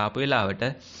දෙකකට හරි ආපු වෙලාවට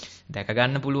දැක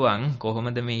ගන්න පුළුවන්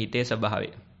කොහොමද මේ හිතේ ස්වභාවය.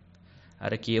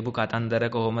 අර කියපු කතන්දර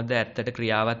කොහොමද ඇත්තට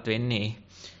ක්‍රියාවත් වෙන්නේ?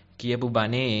 කියපු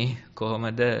බණේ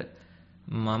කොහොමද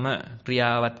මම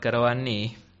ක්‍රියාවත් කරවන්නේ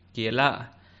කියලා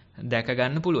දැක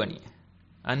ගන්න පුළුවනි.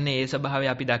 අන්න ඒ ස්වභාවය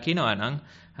අපි දකිනවා නම්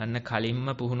අන්න කලින්ම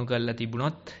පුහුණු කරලා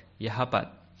තිබුණොත් යහපත්.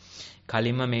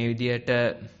 කලින්ම මේ විදියට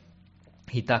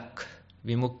හිතක්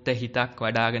විමුක්ත හිතක්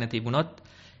වඩාගෙන තිබුණොත්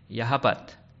යහපත්.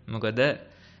 මොකද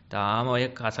තාම ඔය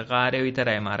කසකාරය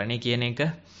විතරයි මරණය කියන එක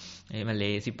එහෙම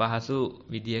ලේසි පහසු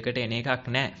විදියකට එන එකක්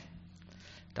නැහැ.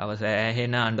 තව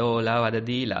සෑහෙන අඬෝලා වද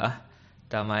දීලා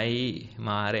තමයි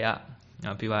මාරයා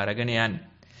අපිව අරගෙන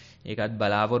යන්නේ. ඒකත්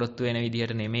බලාපොරොත්තු වෙන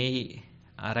විදිහට නෙමෙයි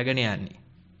අරගෙන යන්නේ.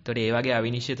 ඒතකොට ඒ වගේ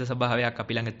අවිනිශ්චිත ස්වභාවයක්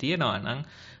අපි ළඟ තියෙනවා නම්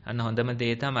අන්න හොඳම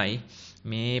දේ තමයි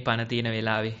මේ පණ තියෙන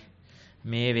වෙලාවේ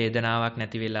මේ වේදනාවක්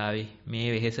නැති වෙලාවේ මේ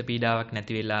වෙහෙස පීඩාවක්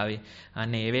නැති වෙලාවේ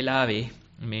අන්න ඒ වෙලාවේ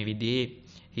මේ විදිහේ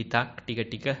හිතක් ටික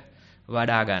ටික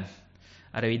වඩා ගන්න.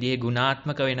 අර විදිහේ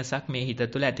ගුණාත්මක වෙනසක් මේ හිත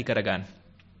තුළ ඇති කර ගන්න.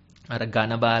 අර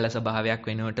ඝන බාල ස්වභාවයක්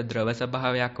වෙනුවට ද්‍රව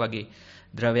ස්වභාවයක් වගේ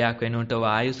ද්‍රවයක් වෙනුවට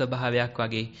වායු ස්වභාවයක්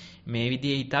වගේ මේ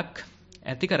විදිහේ හිතක්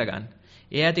ඇති කර ගන්න.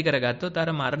 ඒ ඇති කරගත්තොත් අර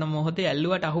මරණ මොහොතේ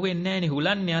ඇල්ලුවට අහු වෙන්නේ නැහැ නේ.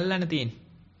 හුලන්නේ අල්ලන්න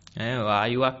තියෙන්නේ.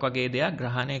 වායුවක් වගේ දෙයක්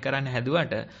ග්‍රහණය කරන්න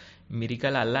හැදුවට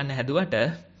මිරිකල අල්ලන්න හැදුවට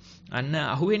අන්න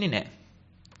අහු වෙන්නේ නැහැ.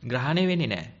 ග්‍රහණය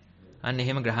වෙන්නේ නැහැ. අන්න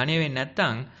එහෙම ග්‍රහණය වෙන්නේ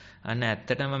නැත්නම් අන්න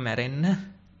ඇත්තටම මැරෙන්න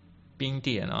පිං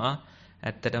තියනවා.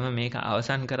 ඇත්තටම මේක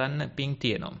අවසන් කරන්න පිං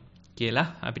තියනවා කියලා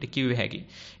අපිට කිව්ව හැකි.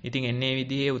 ඉතින් එන්නේ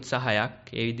විදිහේ උත්සාහයක්,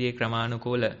 ඒ විදිහේ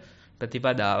ක්‍රමානුකූල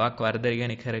ප්‍රතිපදාවක්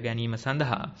වර්ධනය කර ගැනීම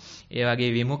සඳහා ඒ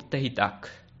වගේ විමුක්ත හිතක්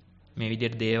මේ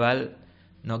විදිහට දේවල්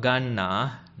නොගන්නා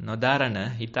නොදරන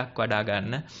හිතක් වඩා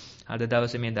ගන්න අද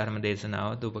දවසේ මේ ධර්ම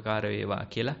දේශනාවත් උපකාර වේවා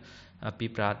කියලා අපි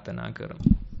ප්‍රාර්ථනා කරමු.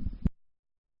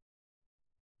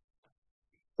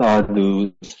 සාදු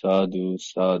සාදු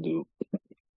සාදු.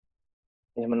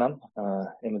 එහෙමනම්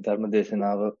එම ධර්ම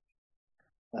දේශනාව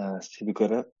සිදු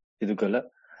කළ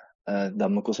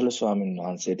ධම්මකුසල ස්වාමීන්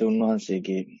වහන්සේට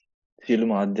උන්වහන්සේගේ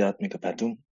සියලුම ආධ්‍යාත්මික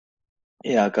පැතුම්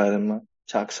ඒ ආකාරයෙන්ම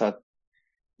සාක්ෂාත්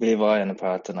වේවා යන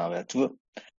ප්‍රාර්ථනාව ඇතුව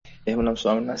එහෙමනම්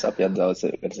ස්වාමීන් වහන්සේ අපි අද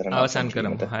දවසේ වැඩසටහන අවසන්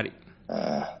කරමු. හරි.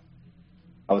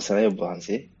 අවසරයි ඔබ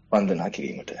වහන්සේ වන්දනා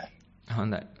කිරීමට.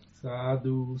 හොඳයි.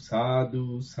 සාදු සාදු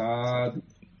සාදු.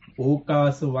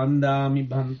 ඕකාස වන්දාමි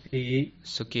භන්තේ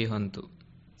සුඛී හොන්තු.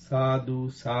 සාදු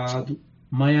සාදු.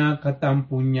 මයා කතම්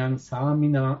පුඤ්ඤං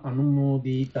සාමිනා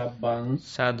අනුමෝදී තබ්බං.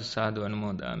 සාදු සාදු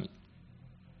අනුමෝදාමි.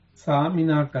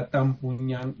 සාමිනා කතම්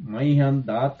පුඤ්ඤං මයිහං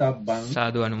දාතබ්බං.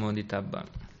 සාදු අනුමෝදිතබ්බං.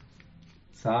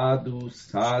 සාදු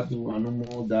සාදු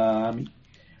අනුමෝදාමි.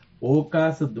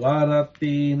 ඕකාස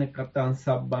ద్వාරත්තේන කතං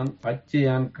සබ්බං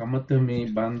පච්චයං කමතමේ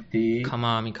බන්තේ.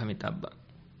 කමාමි කමිතබ්බං.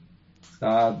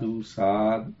 සාදු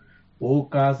සාදු.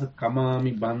 ඕකාස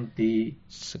කමාමි බන්තේ.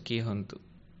 සුඛී හොන්තු.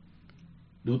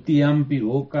 ဒုတိယම්පි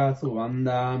ඕකාස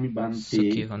වන්දාමි බන්තේ.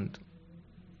 සුඛී හොන්තු.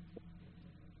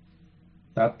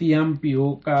 තතියම්පි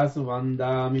ඕකාස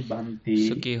වන්දාමි බන්තේ.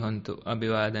 සුඛී හොන්තු.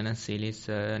 අභිවාදන සීලිස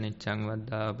නිච්ඡං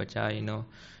වද්දා පචායිනෝ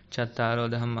චත්තාරෝ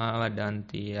ධම්මා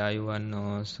වඩ්ඩಂತಿ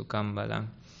ආයුවන්නෝ සුඛං බලං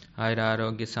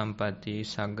ආයුරාෝග්‍ය සම්පatti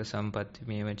සග්ග සම්පatti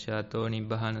මේවචාතෝ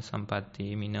නිබ්බහන සම්පatti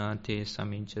මිනාතේ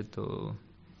සමිච්ඡතෝ.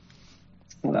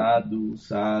 සාදු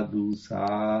සාදු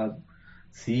සාදු.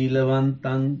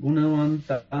 සීලවන්තං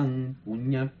ගුණවන්තං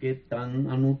පුඤ්ඤක්කෙතං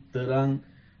අනුත්තරං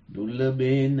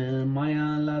දුර්ලභේන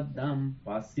මයා ලද්දම්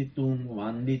පස්සිතුං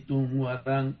වන්දිතුං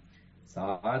වරං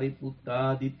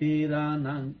සාරිපුත්තාදි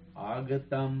තේරාණං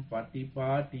ආගතම්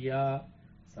පටිපාටියා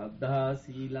සද්ධා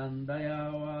සීලං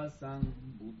දයාවාසං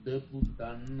බුද්ධ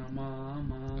පුත්තං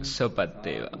නමාමි.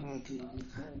 සපත්තේවා.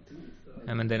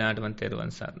 හැම දිනාටම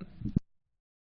තෙරුවන් සරණයි.